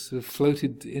it just sort of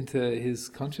floated into his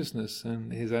consciousness,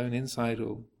 and his own insight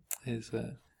or his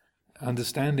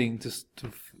understanding just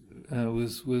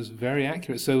was very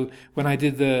accurate. So when I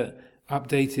did the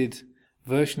updated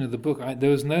version of the book, there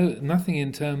was nothing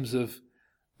in terms of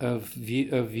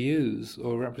views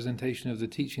or representation of the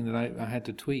teaching that I had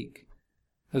to tweak.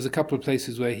 There was a couple of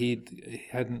places where he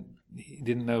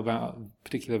didn't know about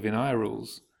particular Vinaya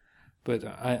rules, but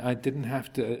I didn't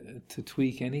have to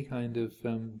tweak any kind of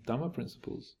Dhamma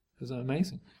principles. It was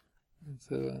amazing.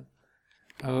 So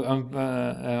that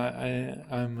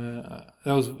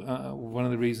was one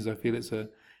of the reasons I feel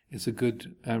it's a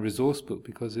good resource book,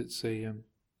 because it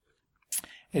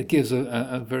gives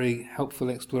a very helpful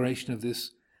exploration of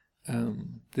this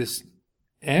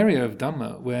area of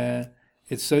Dhamma where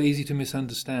it's so easy to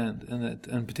misunderstand,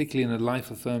 and particularly in a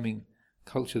life-affirming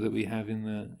culture that we have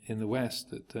in the West,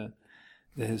 that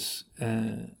there's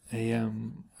a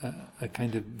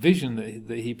kind of vision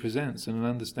that he presents and an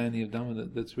understanding of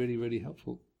Dhamma that's really, really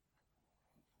helpful.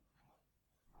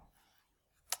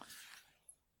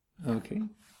 Okay.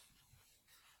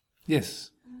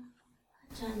 Yes.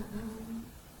 John,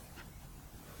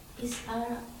 is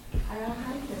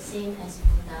Arahant the same as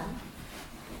Buddha?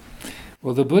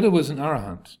 Well, the Buddha was an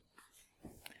Arahant.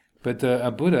 But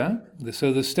a Buddha,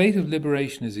 so the state of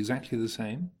liberation is exactly the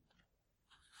same.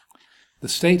 The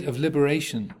state of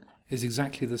liberation is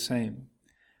exactly the same.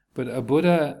 But a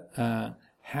Buddha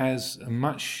has a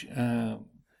much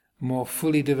more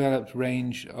fully developed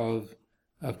range of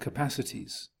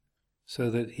capacities. So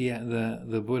that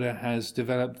the Buddha has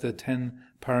developed the 10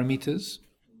 paramitas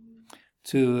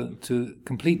to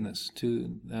completeness,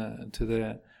 to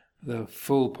the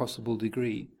full possible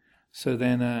degree. So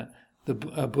then a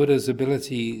Buddha's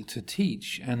ability to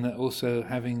teach, and also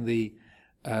having the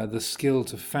skill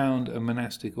to found a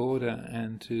monastic order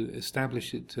and to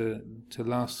establish it to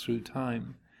last through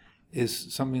time,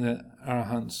 is something that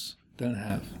Arahants don't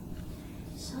have.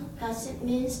 So does it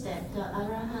mean that the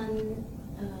Arahant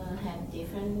have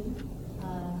different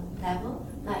level?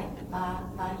 Like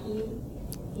Bahi,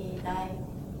 he died,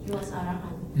 he was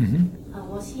Arahant. Mm-hmm.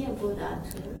 Was he a Buddha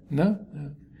too? No.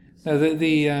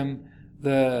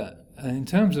 In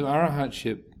terms of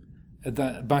arahantship,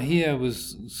 that Bahia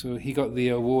he got the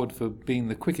award for being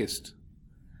the quickest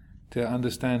to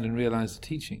understand and realize the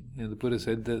teaching. The Buddha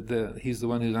said that he's the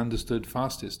one who's understood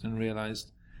fastest and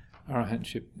realized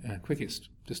arahantship quickest,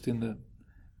 just in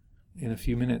a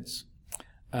few minutes.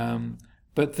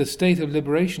 But the state of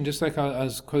liberation, just like I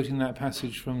was quoting that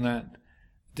passage from that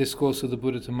discourse of the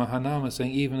Buddha to Mahanama,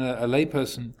 saying even a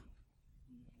layperson,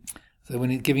 so when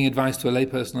he's giving advice to a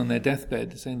layperson on their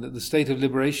deathbed, saying that the state of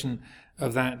liberation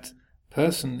of that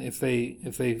person, if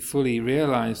they fully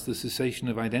realize the cessation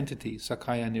of identity,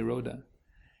 Sakaya Nirodha,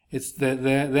 it's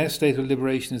their state of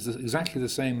liberation is exactly the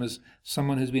same as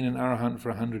someone who's been an Arahant for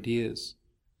 100 years.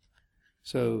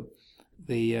 So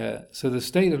the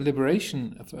state of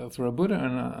liberation for a Buddha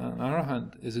and an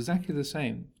Arahant is exactly the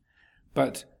same,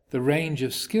 but the range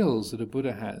of skills that a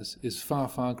Buddha has is far,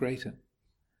 far greater.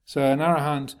 So an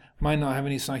Arahant might not have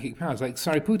any psychic powers. Like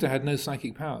Sariputta had no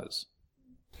psychic powers.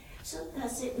 So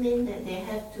does it mean that they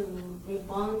have to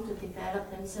reborn to develop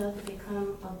themselves to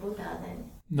become a Buddha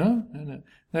then? No.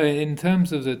 In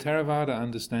terms of the Theravada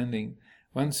understanding,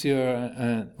 once you're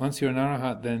an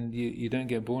Arahat, then you don't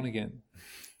get born again.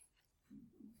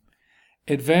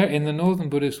 In the Northern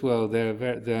Buddhist world, there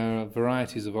are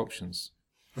varieties of options.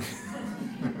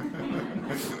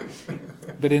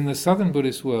 But in the Southern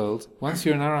Buddhist world, once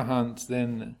you're an Arahant,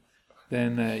 then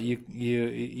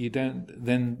you don't.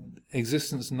 Then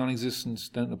existence and non-existence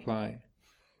don't apply.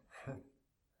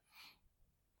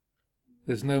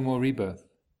 There's no more rebirth.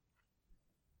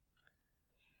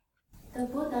 The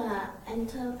Buddha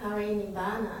entered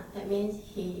Parinibbana. That means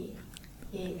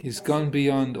He's gone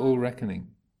beyond all reckoning.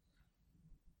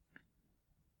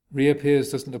 Reappears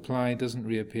doesn't apply, doesn't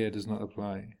reappear does not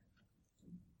apply.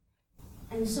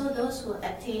 And so those who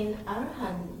attain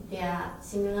Arahant, they are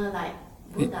similar like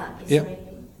Buddha is Yep. really.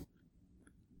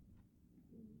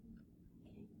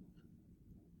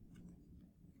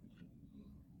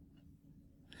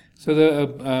 So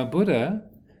the Buddha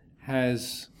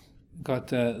has got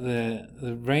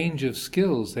the range of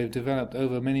skills they've developed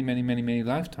over many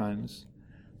lifetimes,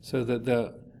 so that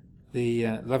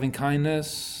the loving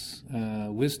kindness,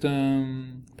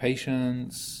 wisdom,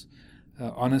 patience,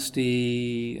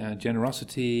 honesty,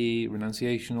 generosity,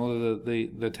 renunciation, all of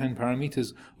the 10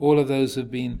 paramitas, all of those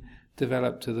have been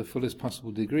developed to the fullest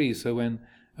possible degree. So when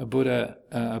a Buddha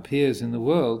appears in the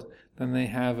world, then they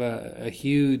have a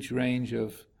huge range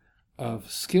of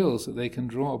skills that they can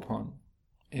draw upon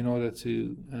in order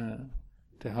to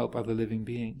help other living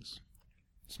beings.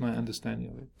 That's my understanding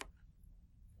of it.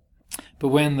 But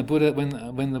when the Buddha,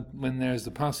 when there is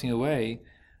the passing away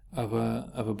of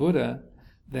a Buddha,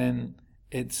 then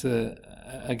it's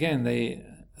again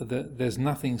there's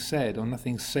nothing said or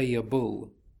nothing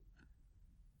sayable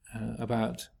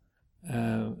about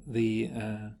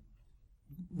the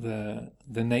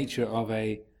nature of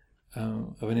an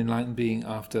enlightened being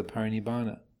after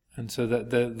parinibbana, and so that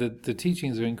the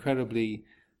teachings are incredibly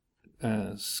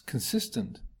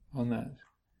consistent on that,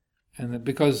 and that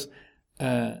because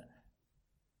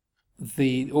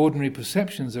the ordinary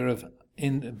perceptions are of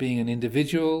being an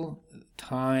individual,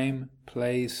 time,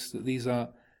 place, that these are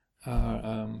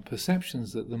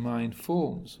perceptions that the mind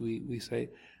forms. We say,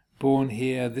 born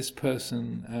here, this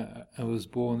person was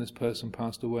born, this person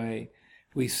passed away.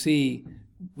 We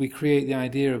create the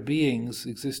idea of beings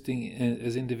existing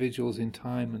as individuals in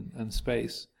time and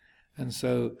space. And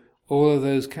so all of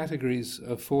those categories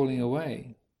are falling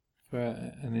away for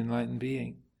an enlightened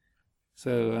being.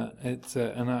 So it's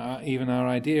even our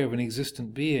idea of an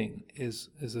existent being is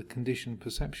a conditioned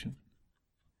perception.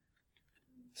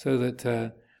 So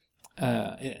that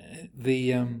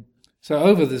so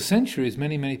over the centuries,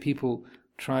 many people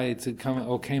tried to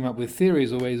came up with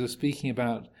theories or ways of speaking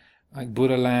about like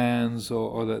Buddha lands,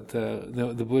 or that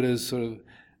the Buddhas sort of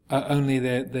only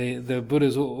the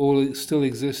Buddhas all still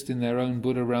exist in their own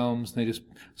Buddha realms, and they just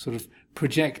sort of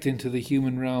project into the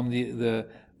human realm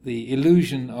the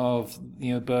illusion of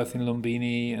birth in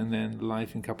Lumbini and then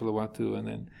life in Kapilavatthu, and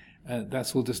then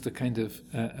that's all just a kind of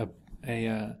a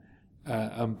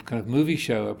kind of movie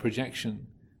show, a projection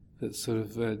that's sort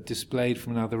of displayed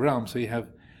from another realm. So you have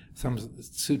some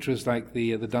sutras like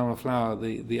the Dharma Flower,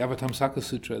 the Avatamsaka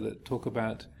Sutra, that talk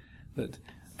about that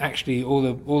actually all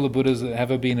the Buddhas that have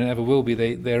ever been and ever will be,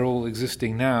 they're all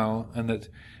existing now, and that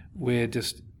we're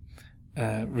just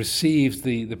received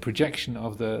the projection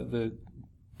of the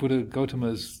Buddha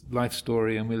Gautama's life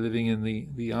story, and we're living in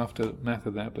the aftermath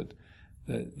of that. But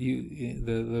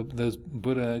those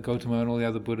Buddha Gautama and all the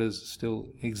other Buddhas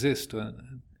still exist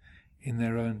in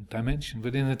their own dimension.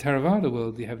 But in the Theravada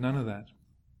world, you have none of that.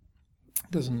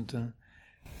 It doesn't. Then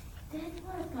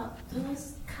what about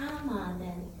those karma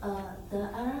then? The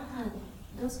Arahant,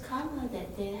 those karma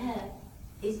that they have,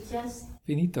 is just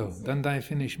Finito. Dandai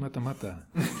finish mata.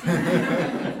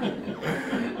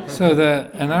 So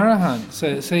an Arahant.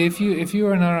 So if you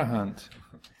are an Arahant,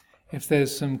 if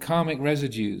there's some karmic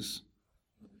residues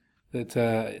that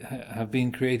have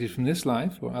been created from this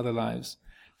life or other lives,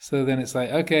 so then it's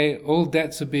like, okay, all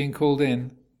debts are being called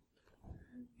in.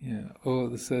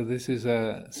 So this is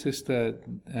Sister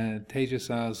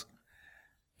Tejasa's.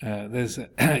 There's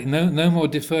no more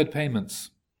deferred payments.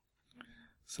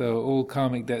 So all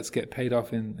karmic debts get paid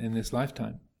off in this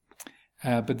lifetime,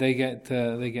 but they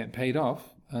get paid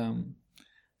off.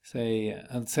 Say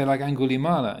like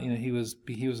Angulimala, he was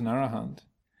an Arahant.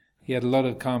 He had a lot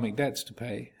of karmic debts to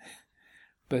pay,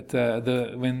 but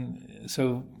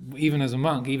even as a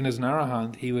monk, even as an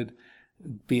Arahant, he would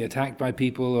be attacked by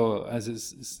people, or as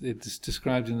it's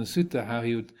described in the sutta, how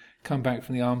he would come back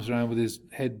from the alms round with his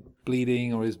head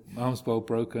bleeding or his alms bowl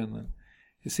broken. And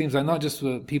it seems like not just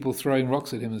for people throwing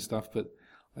rocks at him and stuff, but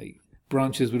like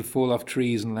branches would fall off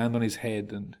trees and land on his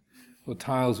head, or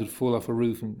tiles would fall off a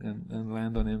roof and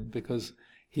land on him, because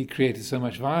he created so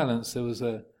much violence. There was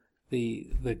the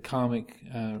karmic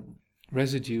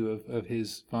residue of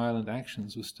his violent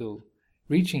actions was still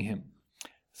reaching him.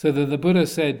 So the Buddha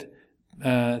said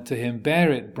to him,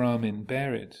 "Bear it, Brahmin,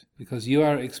 bear it, because you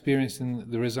are experiencing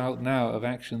the result now of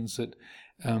actions that,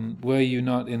 were you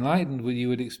not enlightened, you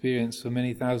would experience for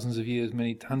many thousands of years,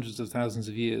 many hundreds of thousands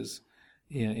of years,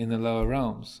 in the lower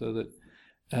realms." So that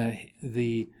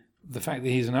the fact that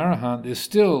he's an arahant is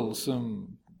still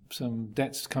some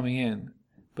debts coming in,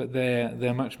 but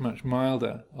they're much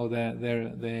milder, or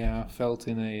they are felt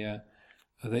in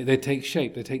they take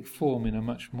shape, they take form in a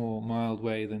much more mild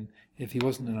way than if he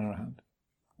wasn't an arahant.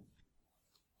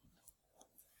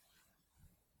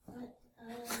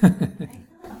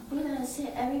 Buddha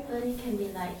said everybody can be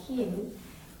like him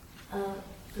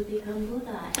to become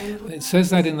Buddha. And Buddha It says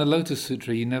that in the Lotus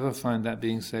Sutra. You never find that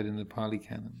being said in the Pali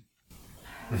Canon.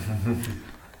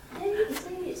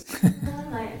 It's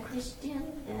not like a Christian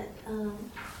that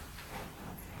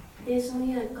there's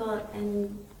only a God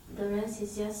and the rest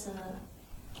is just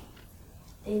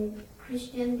in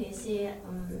Christian they say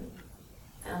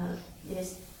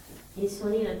it's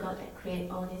only the God that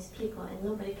creates all these people and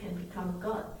nobody can become a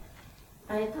God.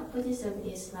 But I thought Buddhism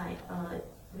is like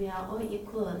we are all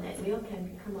equal, that we all can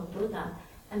become a Buddha,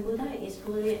 and Buddha is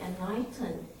fully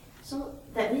enlightened. So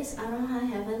that means Arahant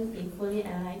haven't been fully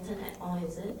enlightened at all,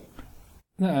 is it?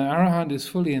 No, an arahant is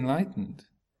fully enlightened,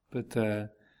 but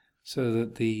so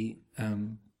that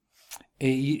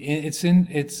it's in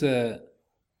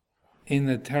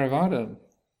the Theravada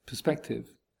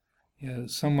perspective.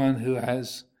 Someone who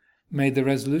has made the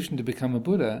resolution to become a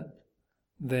Buddha,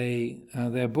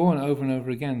 they're born over and over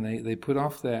again. They put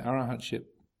off their arahantship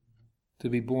to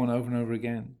be born over and over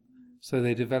again. So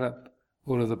they develop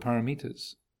all of the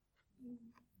paramitas.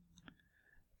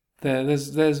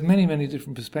 There's many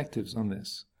different perspectives on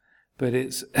this, but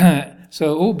it's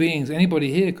so all beings,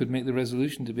 anybody here could make the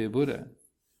resolution to be a Buddha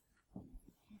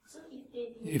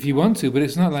if you want to, but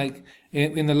it's not like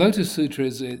in the Lotus Sutra.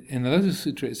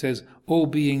 It says all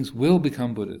beings will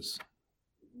become Buddhas.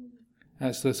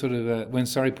 That's the sort of when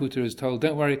Sariputta is told,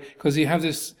 "Don't worry," because you have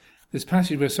this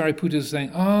passage where Sariputta is saying,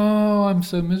 "Oh, I'm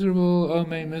so miserable. Oh,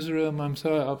 me miserum. I'm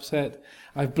so upset.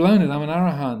 I've blown it. I'm an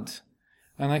arahant.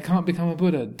 And I can't become a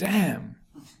Buddha. Damn!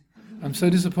 I'm so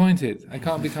disappointed. I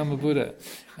can't become a Buddha."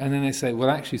 And then they say,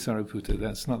 "Well, actually, Sariputta,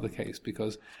 that's not the case,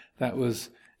 because that was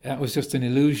just an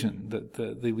illusion. That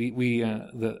the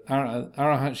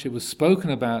arahantship was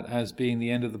spoken about as being the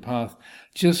end of the path,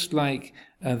 just like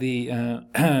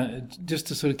just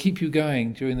to sort of keep you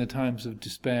going during the times of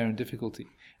despair and difficulty."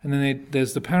 And then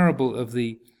there's the parable of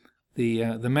the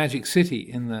magic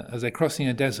city as they're crossing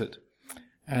a desert.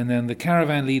 And then the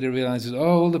caravan leader realizes,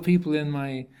 all the people in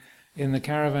the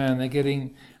caravan, they're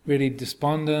getting really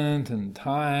despondent and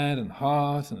tired and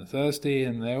hot and thirsty,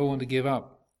 and they all want to give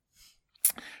up.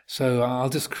 So I'll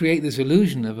just create this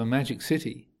illusion of a magic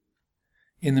city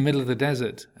in the middle of the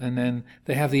desert, and then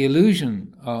they have the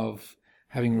illusion of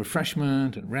having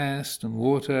refreshment and rest and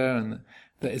water, and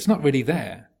that it's not really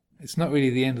there. It's not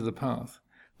really the end of the path,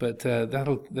 but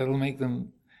that'll make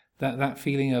them. That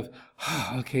feeling of,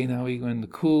 okay, now we go in the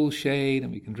cool shade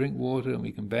and we can drink water and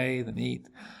we can bathe and eat.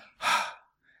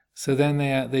 So then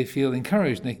they feel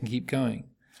encouraged and they can keep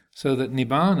going. So that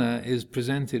Nibbana is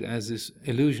presented as this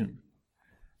illusion.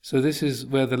 So this is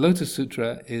where the Lotus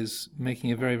Sutra is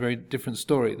making a very, very different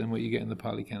story than what you get in the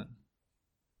Pali Canon.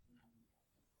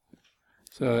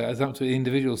 So it's up to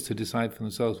individuals to decide for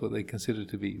themselves what they consider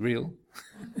to be real.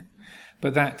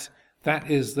 But that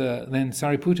is then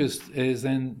Sariputta is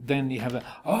then you have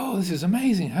this is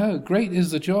amazing, how great is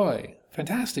the joy,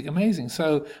 fantastic, amazing.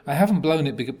 So I haven't blown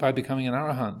it by becoming an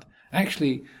arahant.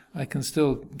 Actually, I can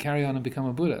still carry on and become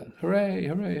a Buddha. Hooray,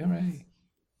 hooray, hooray.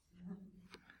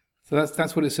 So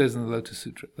that's what it says in the Lotus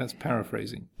Sutra. That's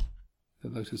paraphrasing the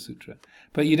Lotus Sutra.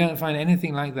 But you don't find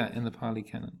anything like that in the Pali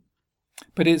Canon.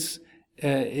 But it's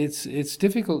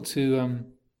difficult to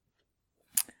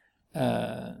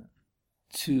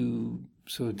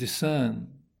sort of discern,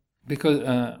 because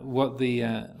what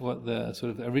the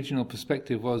sort of original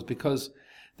perspective was, because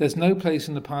there's no place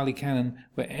in the Pali Canon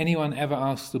where anyone ever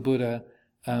asks the Buddha,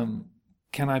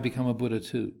 "Can I become a Buddha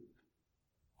too?"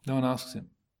 No one asks him.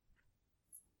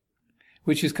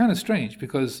 which is kind of strange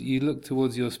because you look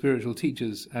towards your spiritual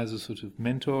teachers as a sort of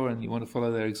mentor and you want to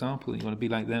follow their example and you want to be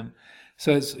like them.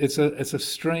 So it's a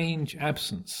strange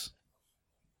absence.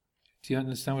 Do you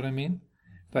understand what I mean?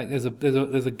 Like there's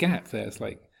a gap there. It's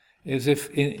like as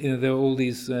if there were all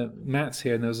these mats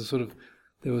here, and there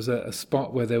was a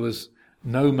spot where there was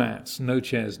no mats, no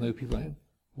chairs, no people.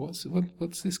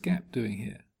 What's this gap doing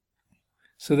here?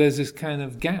 So there's this kind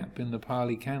of gap in the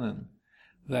Pali Canon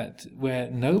where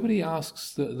nobody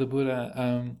asks the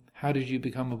Buddha, how did you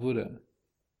become a Buddha?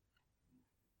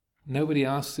 Nobody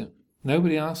asks him.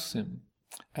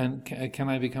 And can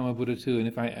I become a Buddha too?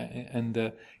 And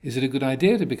is it a good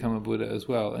idea to become a Buddha as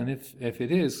well? And if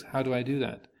it is, how do I do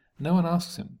that? No one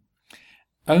asks him.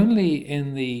 Only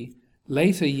in the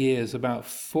later years, about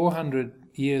 500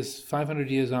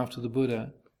 years after the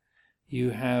Buddha, you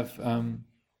have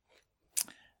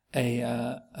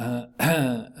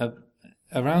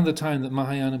around the time that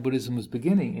Mahayana Buddhism was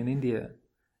beginning in India,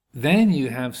 then you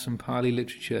have some Pali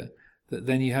literature that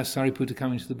then you have Sariputta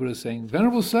coming to the Buddha saying,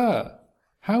 "Venerable Sir,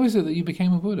 how is it that you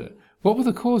became a Buddha? What were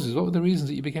the causes? What were the reasons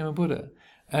that you became a Buddha?"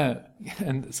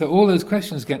 And so all those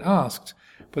questions get asked,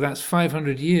 but that's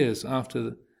 500 years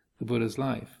after the Buddha's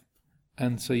life.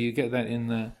 And so you get that in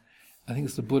I think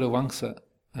it's the Buddha Vamsa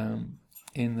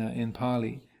in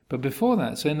Pali. But before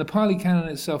that, so in the Pali Canon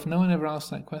itself, no one ever asked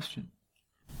that question.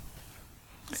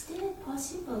 Is it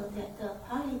possible that the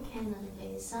Pali Canon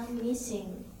is some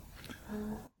missing?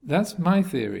 That's my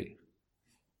theory.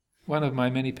 One of my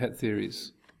many pet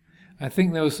theories. I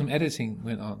think there was some editing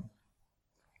went on.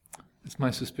 It's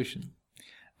my suspicion.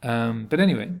 But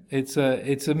anyway, it's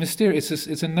a mysterious,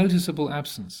 it's a noticeable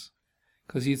absence.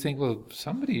 Because you think, well,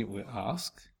 somebody will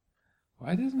ask.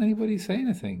 Why doesn't anybody say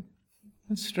anything?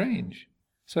 That's strange.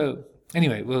 So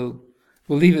anyway, we'll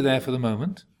leave it there for the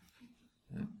moment.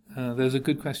 Those are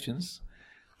good questions.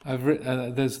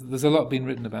 There's a lot been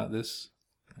written about this.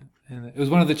 And it was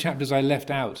one of the chapters I left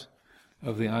out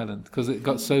of the island because it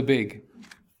got so big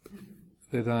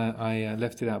that I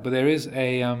left it out. But there is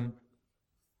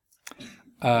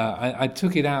I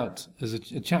took it out as a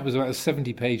chapter. It was about a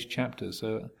 70-page chapter.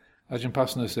 So Ajahn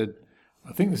Pasanno said,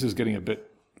 "I think this is getting a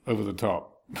bit over the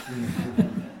top."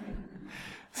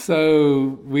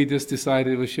 So we just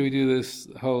decided, well, should we do this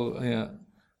whole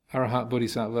Arahat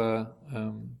Bodhisattva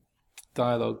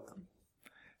dialogue?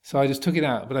 So I just took it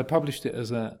out, but I published it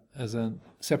as a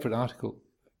separate article.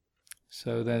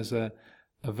 So there's a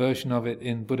version of it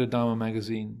in Buddha Dharma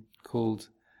magazine called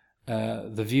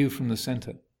The View from the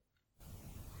Center.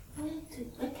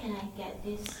 Where can I get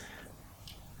this?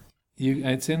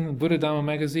 It's in Buddha Dharma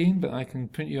magazine, but I can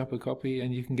print you up a copy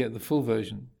and you can get the full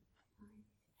version.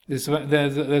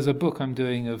 There's a book I'm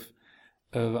doing of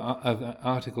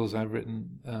articles I've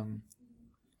written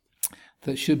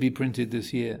that should be printed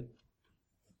this year.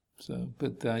 So,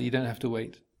 but you don't have to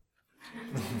wait.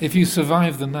 If you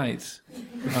survive the night,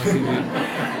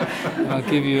 I'll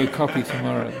give you a copy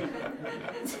tomorrow.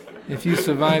 If you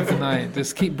survive the night,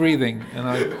 just keep breathing, and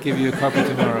I'll give you a copy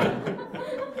tomorrow.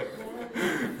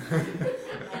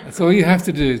 That's all you have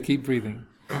to do, is keep breathing.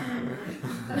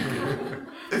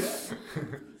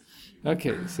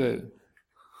 Okay, so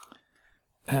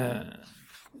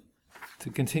to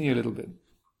continue a little bit.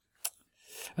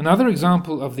 Another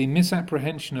example of the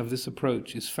misapprehension of this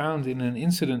approach is found in an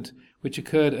incident which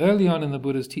occurred early on in the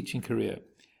Buddha's teaching career,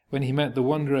 when he met the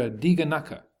wanderer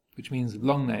Diganaka, which means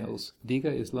long nails.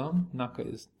 Diga is long, Naka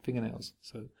is fingernails.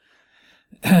 So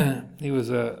he was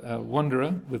a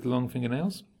wanderer with long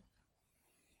fingernails.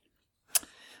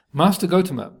 "Master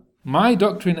Gotama, my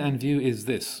doctrine and view is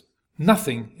this: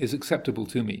 nothing is acceptable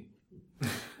to me."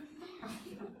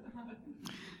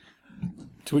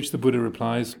 To which the Buddha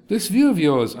replies, "This view of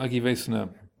yours,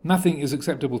 Agivesana, nothing is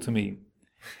acceptable to me.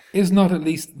 Is not at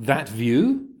least that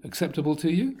view acceptable to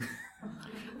you?"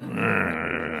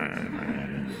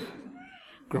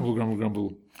 Grumble, grumble,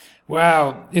 grumble.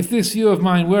 "Well, if this view of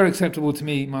mine were acceptable to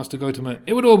me, Master Gotama,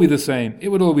 it would all be the same. It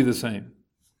would all be the same."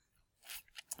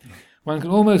 One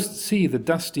can almost see the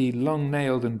dusty,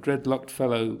 long-nailed and dreadlocked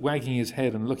fellow wagging his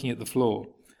head and looking at the floor,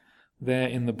 there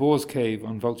in the Boar's Cave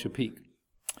on Vulture Peak.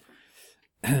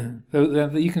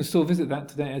 You can still visit that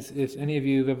today. If any of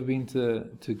you have ever been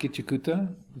to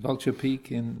Gitchakuta, Vulture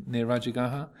Peak near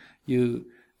Rajagaha,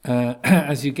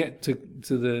 as you get to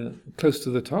the close to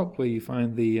the top where you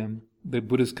find the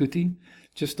Buddha's Kuti,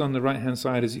 just on the right-hand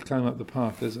side as you climb up the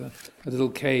path, there's a little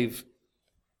cave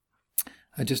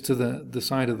just to the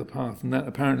side of the path, and that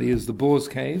apparently is the Boar's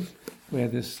Cave, where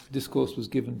this discourse was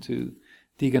given to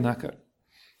Diganaka.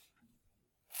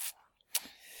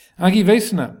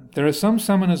 Agivesana, there are some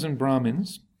samanas and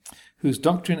Brahmins whose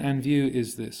doctrine and view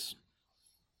is this: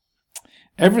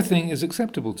 Everything is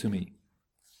acceptable to me.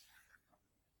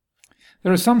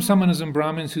 There are some samanas and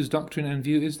Brahmins whose doctrine and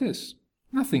view is this: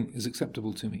 nothing is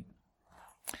acceptable to me.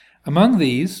 Among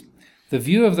these, the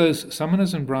view of those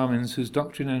samanas and Brahmins whose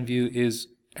doctrine and view is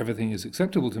everything is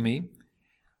acceptable to me,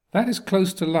 that is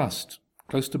close to lust,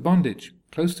 close to bondage,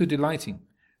 close to delighting,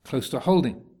 close to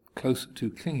holding, close to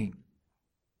clinging.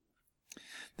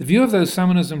 The view of those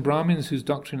samanas and Brahmins whose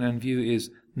doctrine and view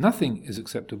is nothing is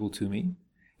acceptable to me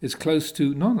is close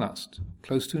to non-lust,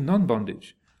 close to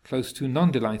non-bondage, close to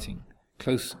non-delighting,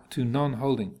 close to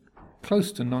non-holding,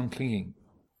 close to non-clinging.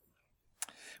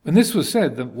 When this was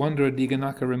said, the wanderer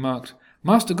Diganaka remarked,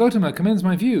 "Master Gotama commends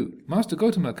my view. Master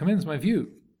Gotama commends my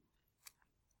view."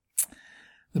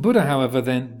 The Buddha, however,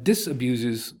 then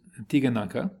disabuses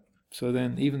Diganaka. So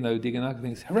then, even though Diganaka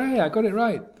thinks, "Hooray, I got it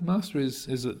right, the master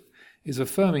is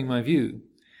affirming my view,"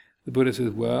 the Buddha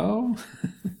says, "Well,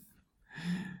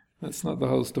 that's not the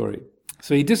whole story."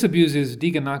 So he disabuses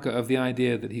Diganaka of the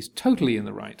idea that he's totally in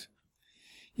the right.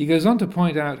 He goes on to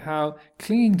point out how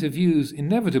clinging to views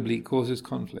inevitably causes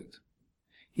conflict.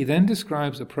 He then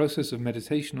describes a process of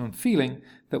meditation on feeling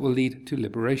that will lead to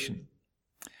liberation.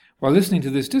 While listening to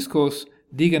this discourse,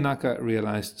 Diganaka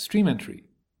realized stream entry.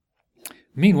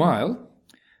 Meanwhile,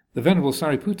 the Venerable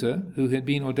Sariputta, who had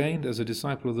been ordained as a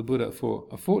disciple of the Buddha for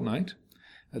a fortnight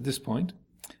at this point,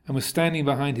 and was standing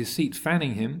behind his seat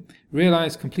fanning him,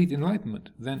 realized complete enlightenment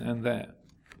then and there.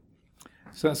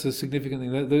 So that's a significant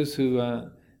thing. Those who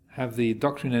have the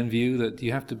doctrine and view that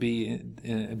you have to be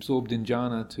absorbed in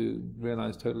jhana to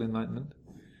realize total enlightenment,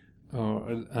 or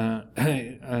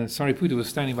Sariputta was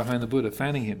standing behind the Buddha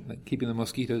fanning him, like keeping the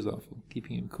mosquitoes off, or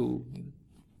keeping him cool.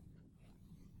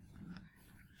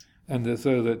 And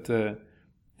so that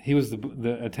he was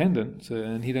the attendant,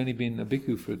 and he'd only been a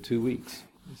bhikkhu for 2 weeks.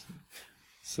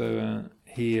 So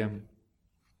he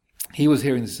was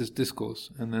hearing this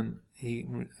discourse, and then he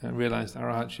realized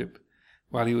arahatship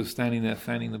while he was standing there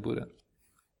fanning the Buddha.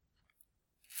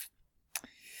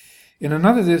 In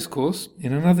another discourse,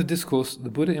 the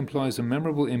Buddha employs a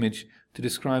memorable image to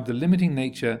describe the limiting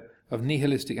nature of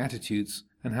nihilistic attitudes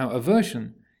and how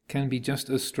aversion can be just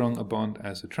as strong a bond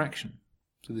as attraction.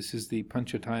 So this is the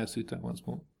Panchataya Sutta once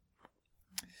more.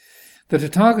 The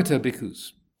Tathagata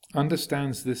bhikkhus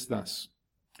understands this thus: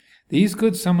 these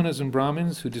good samanas and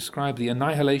Brahmins who describe the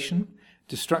annihilation,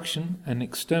 destruction, and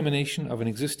extermination of an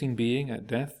existing being at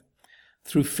death,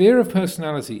 through fear of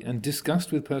personality and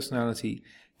disgust with personality,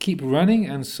 keep running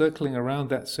and circling around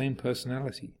that same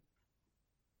personality.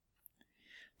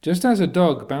 Just as a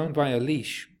dog bound by a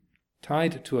leash,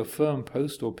 tied to a firm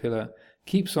post or pillar,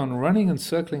 keeps on running and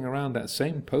circling around that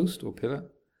same post or pillar,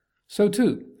 so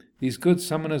too, these good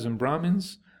samanas and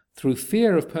Brahmins, through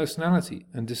fear of personality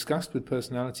and disgust with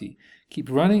personality, keep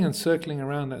running and circling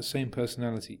around that same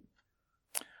personality.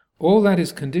 All that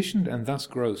is conditioned and thus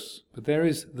gross, but there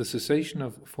is the cessation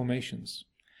of formations.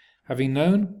 Having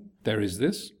known there is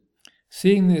this,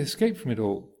 seeing the escape from it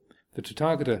all, the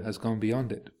Tathagata has gone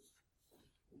beyond it.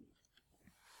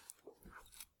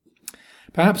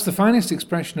 Perhaps the finest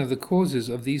expression of the causes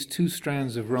of these two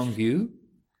strands of wrong view,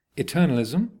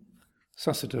 eternalism,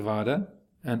 Sasatavada,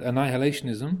 and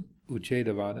annihilationism,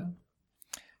 Uchedavada,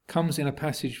 comes in a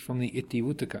passage from the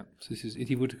Itivuttaka. So this is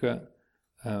Itivuttaka,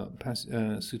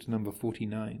 Sutta number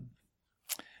 49.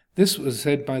 This was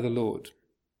said by the Lord: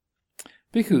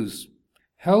 Bhikkhus,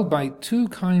 held by two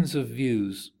kinds of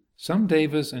views, some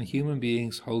devas and human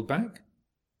beings hold back,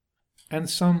 and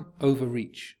some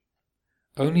overreach.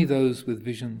 Only those with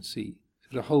vision see.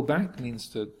 So to hold back means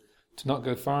to not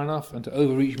go far enough, and to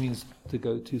overreach means to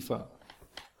go too far.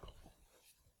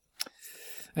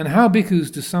 And how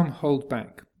bhikkhus do some hold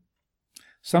back?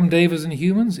 Some devas and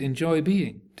humans enjoy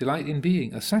being, delight in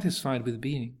being, are satisfied with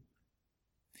being.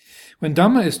 When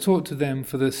Dhamma is taught to them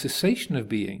for the cessation of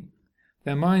being,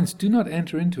 their minds do not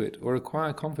enter into it or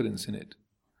acquire confidence in it,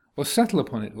 or settle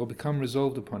upon it or become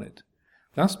resolved upon it.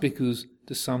 Thus bhikkhus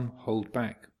do some hold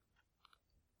back.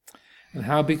 And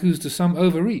how bhikkhus do some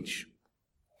overreach?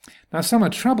 Now some are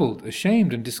troubled,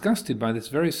 ashamed and disgusted by this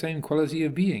very same quality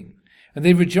of being, and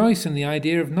they rejoice in the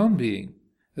idea of non-being,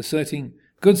 asserting,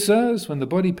 "Good sirs, when the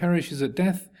body perishes at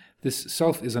death, this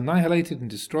self is annihilated and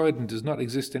destroyed and does not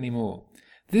exist any more.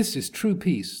 This is true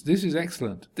peace, this is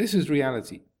excellent, this is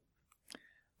reality."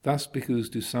 Thus bhikkhus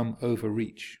do some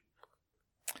overreach.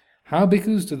 How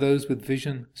bhikkhus do those with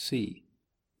vision see?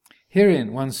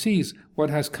 Herein one sees what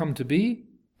has come to be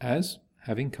as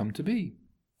having come to be.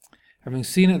 Having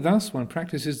seen it thus, one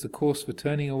practices the course for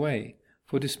turning away,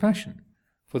 for dispassion,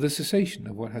 for the cessation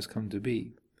of what has come to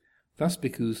be. Thus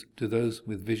bhikkhus do those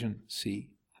with vision see.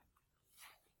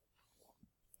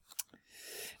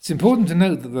 It's important to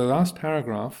note that the last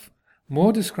paragraph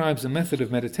more describes a method of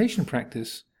meditation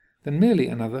practice than merely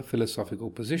another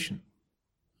philosophical position.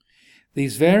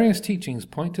 These various teachings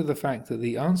point to the fact that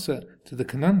the answer to the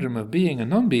conundrum of being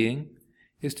and non-being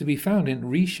is to be found in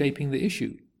reshaping the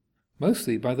issue,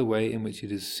 mostly by the way in which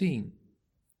it is seen.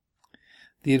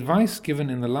 The advice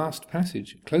given in the last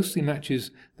passage closely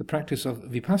matches the practice of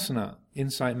vipassana,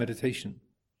 insight meditation.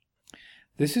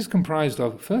 This is comprised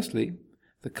of, firstly,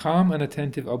 the calm and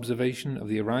attentive observation of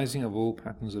the arising of all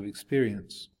patterns of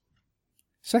experience.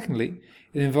 Secondly,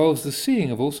 it involves the seeing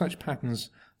of all such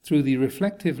patterns through the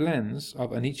reflective lens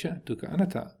of anicca, dukkha,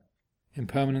 anatta,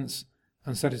 impermanence,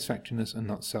 unsatisfactoriness, and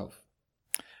not self.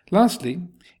 Lastly,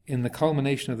 in the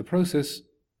culmination of the process,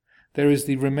 there is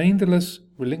the remainderless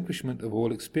relinquishment of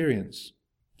all experience.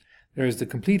 There is the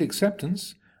complete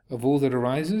acceptance of all that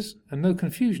arises and no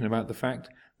confusion about the fact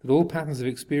that all patterns of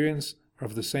experience are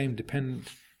of the same dependent,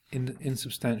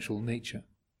 insubstantial nature.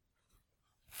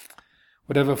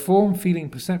 Whatever form, feeling,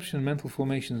 perception, and mental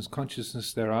formations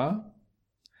consciousness there are,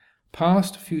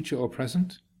 past, future, or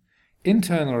present,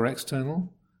 internal or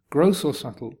external, gross or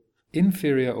subtle,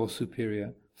 inferior or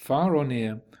superior, far or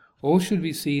near, all should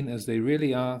be seen as they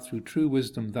really are through true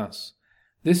wisdom thus: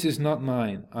 this is not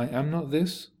mine, I am not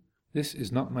this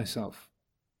is not myself.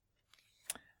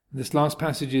 This last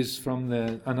passage is from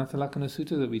the Anattalakkhana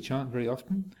Sutta that we chant very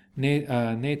often.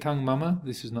 Ne tang mama,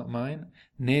 this is not mine.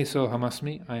 Ne so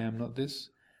hamasmi, I am not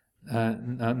this.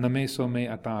 Name so me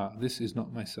atta, this is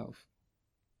not myself.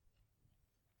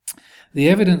 The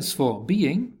evidence for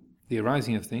being, the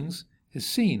arising of things, is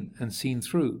seen and seen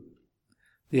through.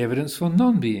 The evidence for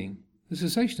non-being, the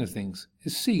cessation of things,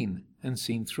 is seen and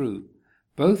seen through.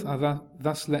 Both are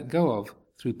thus let go of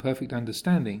through perfect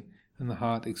understanding, and the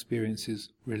heart experiences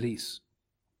release.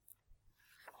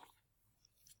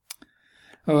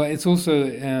 It's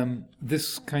also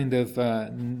this kind of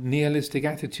nihilistic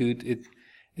attitude.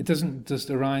 It doesn't just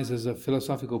arise as a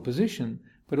philosophical position,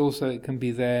 but also it can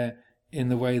be there in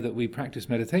the way that we practice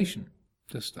meditation.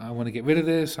 Just, I want to get rid of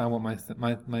this. I want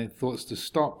my thoughts to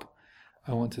stop.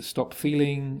 I want to stop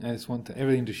feeling. I just want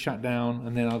everything to shut down,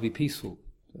 and then I'll be peaceful.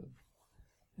 So,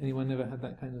 anyone ever had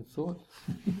that kind of thought?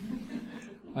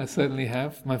 I certainly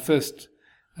have. My first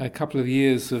couple of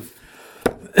years of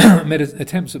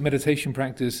attempts at meditation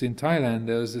practice in Thailand,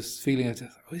 there was this feeling of, I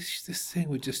wish this thing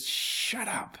would just shut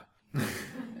up.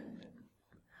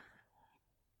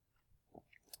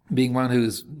 Being one who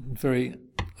is very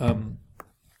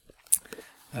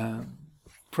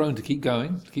prone to keep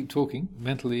going, to keep talking,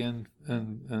 mentally and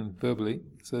verbally,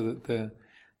 so that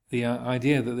the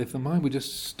idea that if the mind would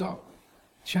just stop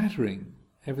chattering,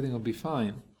 everything will be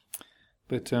fine.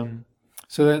 But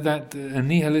so that a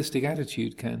nihilistic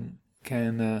attitude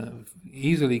can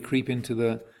easily creep into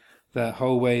the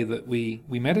whole way that we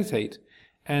meditate,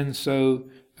 and so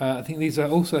I think these are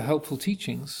also helpful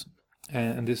teachings,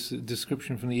 and this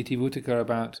description from the Itivuttaka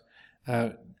about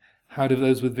how do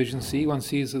those with vision see? One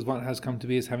sees as what has come to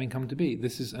be as having come to be.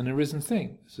 This is an arisen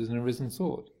thing. This is an arisen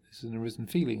thought. This is an arisen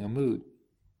feeling, a mood.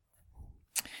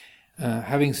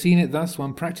 Having seen it thus,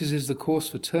 one practices the course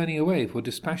for turning away, for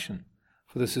dispassion,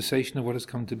 for the cessation of what has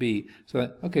come to be. So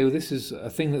that, okay, well, this is a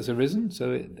thing that's arisen,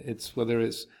 so it's whether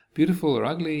it's beautiful or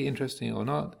ugly, interesting or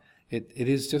not, it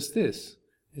is just this.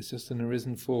 It's just an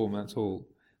arisen form, that's all.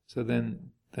 So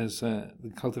then there's the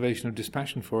cultivation of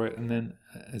dispassion for it, and then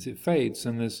as it fades,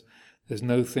 then there's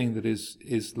no thing that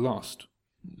is lost,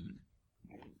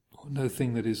 or no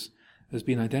thing that has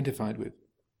been identified with.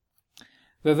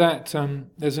 Though that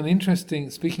there's an interesting,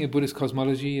 speaking of Buddhist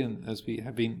cosmology, and as we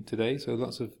have been today, so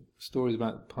lots of stories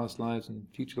about past lives and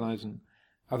future lives and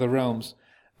other realms.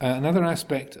 Another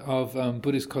aspect of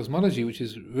Buddhist cosmology, which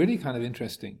is really kind of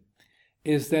interesting,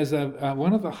 is there's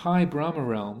one of the high Brahma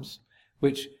realms,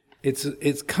 which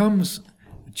it comes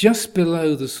just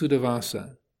below the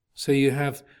Suddhavasa. So you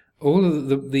have all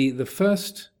of the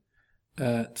first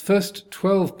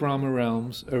 12 Brahma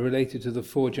realms are related to the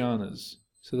 4 jhanas.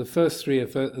 So the first 3 are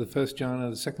the first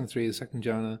jhana, the second 3 are the second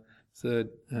jhana, third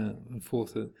and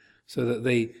fourth. So that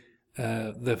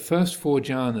the first 4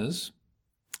 jhanas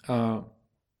are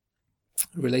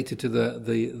related to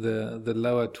the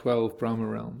lower 12 Brahma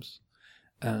realms,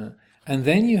 and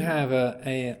then you have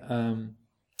a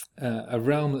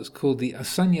realm that's called the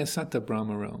Asanyasatta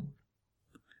Brahma realm,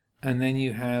 and then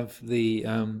you have the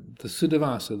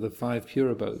Suddhavasa, the 5 pure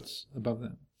abodes above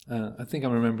that. I think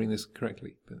I'm remembering this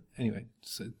correctly, but anyway,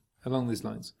 so along these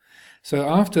lines. So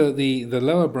after the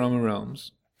lower Brahma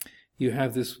realms, you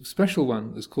have this special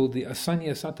one that's called the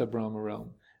Asanyasatta Brahma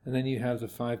realm, and then you have the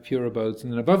 5 pure abodes,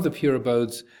 and then above the pure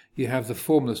abodes you have the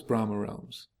formless Brahma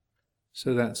realms.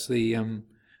 So that's the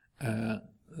I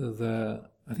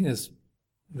think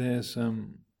there's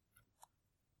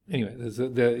anyway, there's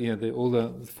all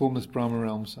the formless Brahma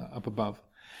realms up above.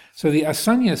 So the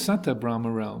Asanya Satta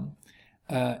Brahma realm,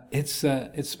 it's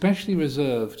specially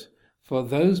reserved for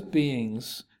those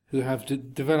beings who have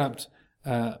developed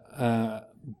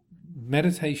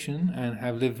meditation and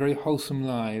have lived very wholesome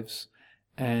lives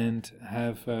and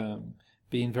have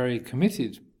been very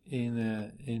committed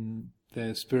in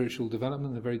their spiritual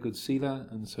development, a very good sila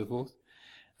and so forth.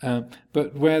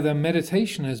 But where the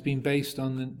meditation has been based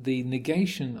on the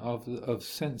negation of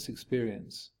sense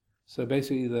experience. So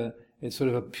basically it's sort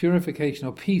of a purification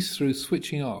or peace through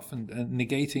switching off and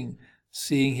negating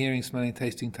seeing, hearing, smelling,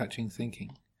 tasting, touching,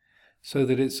 thinking. So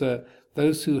that it's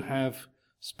those who have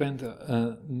spent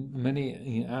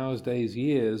many hours, days,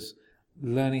 years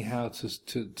learning how to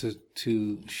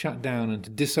shut down and to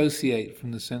dissociate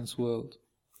from the sense world.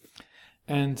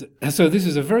 And so this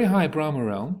is a very high Brahma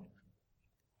realm.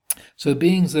 So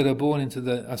beings that are born into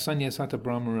the Asanya Satta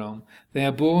Brahma realm, they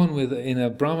are born in a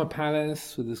Brahma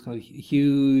palace with this kind of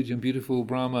huge and beautiful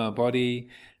Brahma body,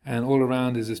 and all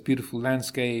around is this beautiful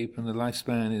landscape, and the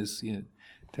lifespan is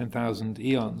 10,000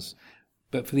 eons.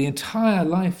 But for the entire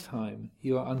lifetime,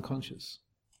 you are unconscious.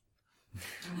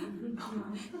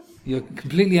 You're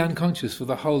completely unconscious for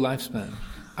the whole lifespan.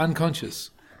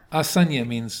 Unconscious. Asanya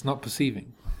means not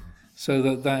perceiving. So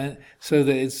that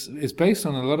it's based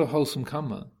on a lot of wholesome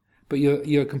karma, but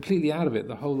you're completely out of it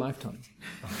the whole lifetime.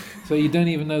 So you don't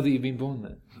even know that you've been born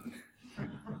there.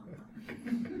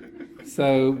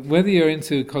 So whether you're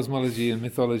into cosmology and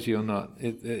mythology or not,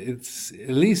 it's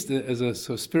at least as a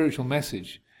sort of spiritual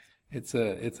message, it's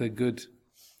a good.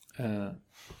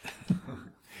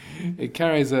 It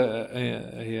carries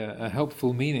a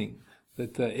helpful meaning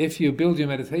that if you build your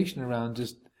meditation around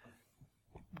just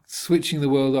switching the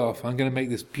world off, I'm going to make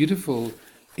this beautiful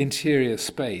interior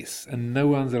space and no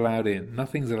one's allowed in,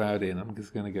 nothing's allowed in, I'm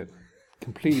just going to get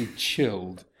completely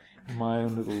chilled in my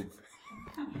own little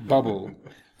bubble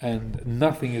and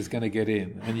nothing is going to get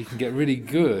in, and you can get really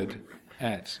good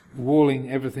at walling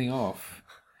everything off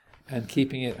and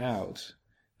keeping it out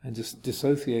and just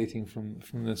dissociating from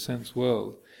the sense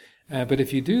world. But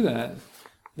if you do that,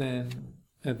 then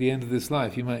at the end of this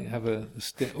life you might have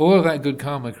all of that good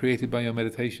karma created by your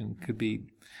meditation could be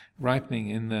ripening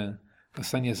in the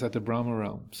Asanya Satta Brahma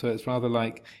realm. So it's rather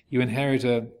like you inherit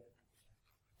a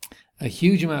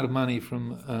huge amount of money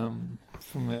from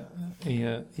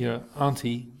your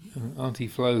auntie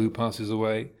Flo who passes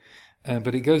away,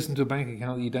 but it goes into a bank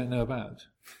account that you don't know about.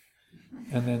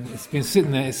 And then it's been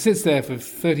sitting there, it sits there for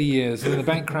 30 years, and then the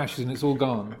bank crashes and it's all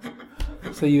gone.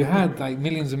 So you had like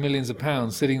millions and millions of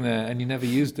pounds sitting there and you never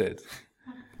used it.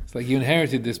 It's like you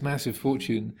inherited this massive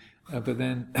fortune, but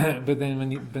then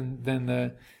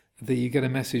you get a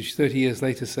message 30 years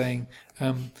later saying,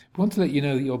 we want to let you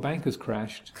know that your bank has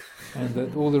crashed and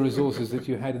that all the resources that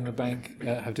you had in the bank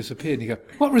have disappeared. And you go,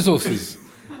 what resources?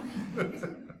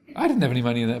 I didn't have any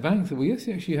money in that bank. I said, well, yes,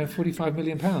 you actually have 45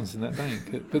 million pounds in that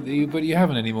bank, but you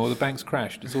haven't anymore. The bank's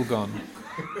crashed. It's all gone.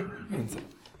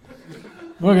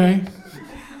 Okay.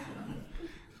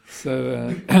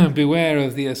 So beware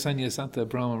of the Asanya Satta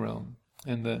Brahma realm.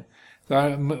 And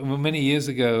many years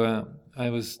ago, I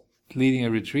was leading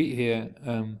a retreat here,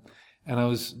 and I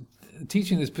was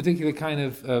teaching this particular kind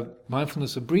of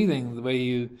mindfulness of breathing. The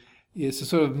way it's a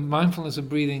sort of mindfulness of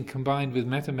breathing combined with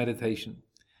metta meditation.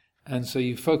 And so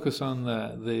you focus on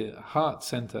the heart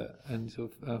center and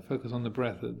sort of focus on the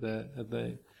breath at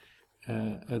the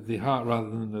heart rather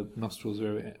than the nostrils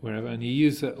or wherever. And you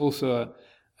use also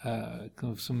kind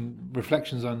of some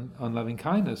reflections on loving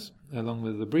kindness along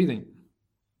with the breathing.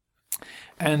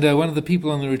 And one of the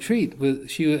people on the retreat,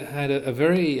 she had a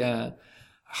very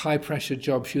high pressure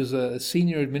job. She was a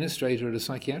senior administrator at a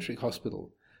psychiatric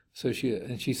hospital. So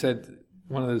she said,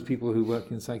 one of those people who work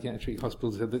in psychiatric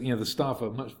hospitals said that the staff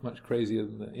are much, much crazier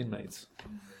than the inmates.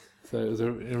 So it was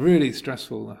a really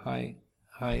stressful, high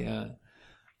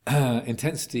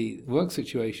intensity work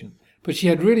situation. But she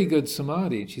had really good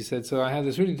samadhi. She said, so I have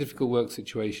this really difficult work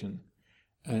situation,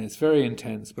 and it's very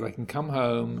intense, but I can come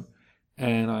home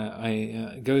and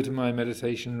I go to my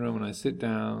meditation room and I sit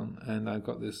down and I've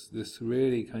got this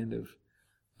really kind of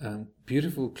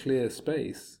beautiful, clear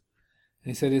space. And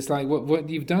he said, it's like what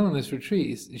you've done on this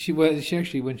retreat. She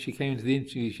actually, when she came into the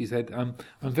interview, she said, I'm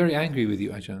very angry with you,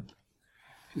 Ajahn.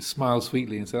 She smiled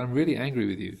sweetly and said, I'm really angry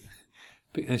with you.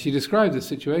 And she described the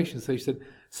situation. So she said,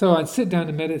 so I'd sit down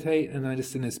to meditate, and I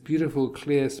just in this beautiful,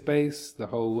 clear space, the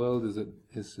whole world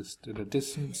is just at a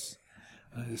distance.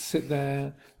 I just sit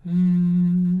there,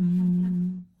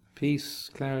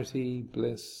 peace, clarity,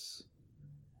 bliss.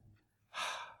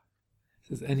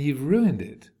 says, and you've ruined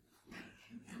it.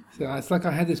 So it's like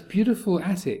I had this beautiful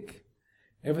attic.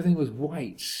 Everything was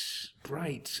white,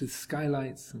 bright, with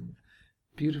skylights and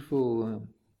beautiful,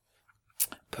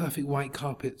 perfect white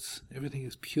carpets. Everything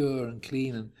is pure and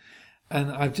clean,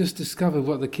 and I've just discovered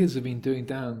what the kids have been doing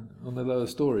down on the lower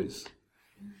stories.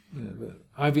 But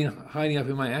I've been hiding up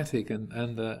in my attic, and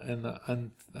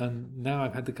now I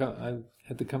had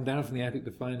to come down from the attic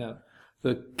to find out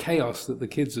the chaos that the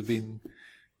kids have been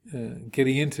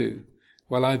getting into,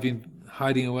 while I've been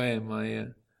hiding away in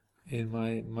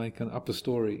my kind of upper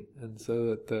story. And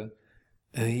so that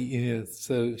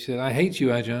so she said, "I hate you,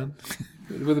 Ajahn,"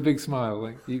 with a big smile,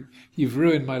 like you've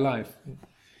ruined my life.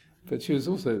 But she was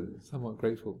also somewhat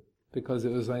grateful, because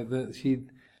it was like that she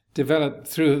developed,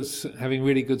 through having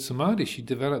really good samadhi, she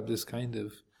developed this kind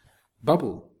of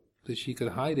bubble that she could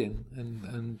hide in,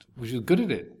 and which was good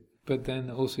at it. But then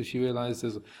also she realized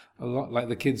there's a lot, like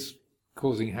the kids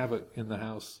causing havoc in the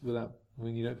house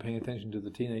when you don't pay attention to the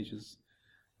teenagers.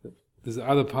 There's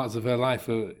other parts of her life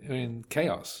are in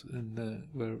chaos and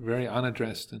were very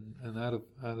unaddressed and out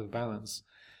of balance,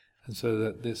 and so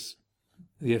that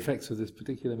the effects of this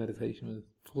particular meditation were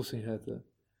forcing her to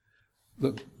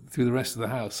look through the rest of the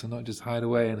house and not just hide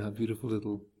away in her beautiful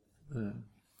little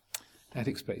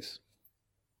attic space.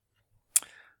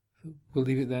 We'll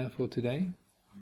leave it there for today.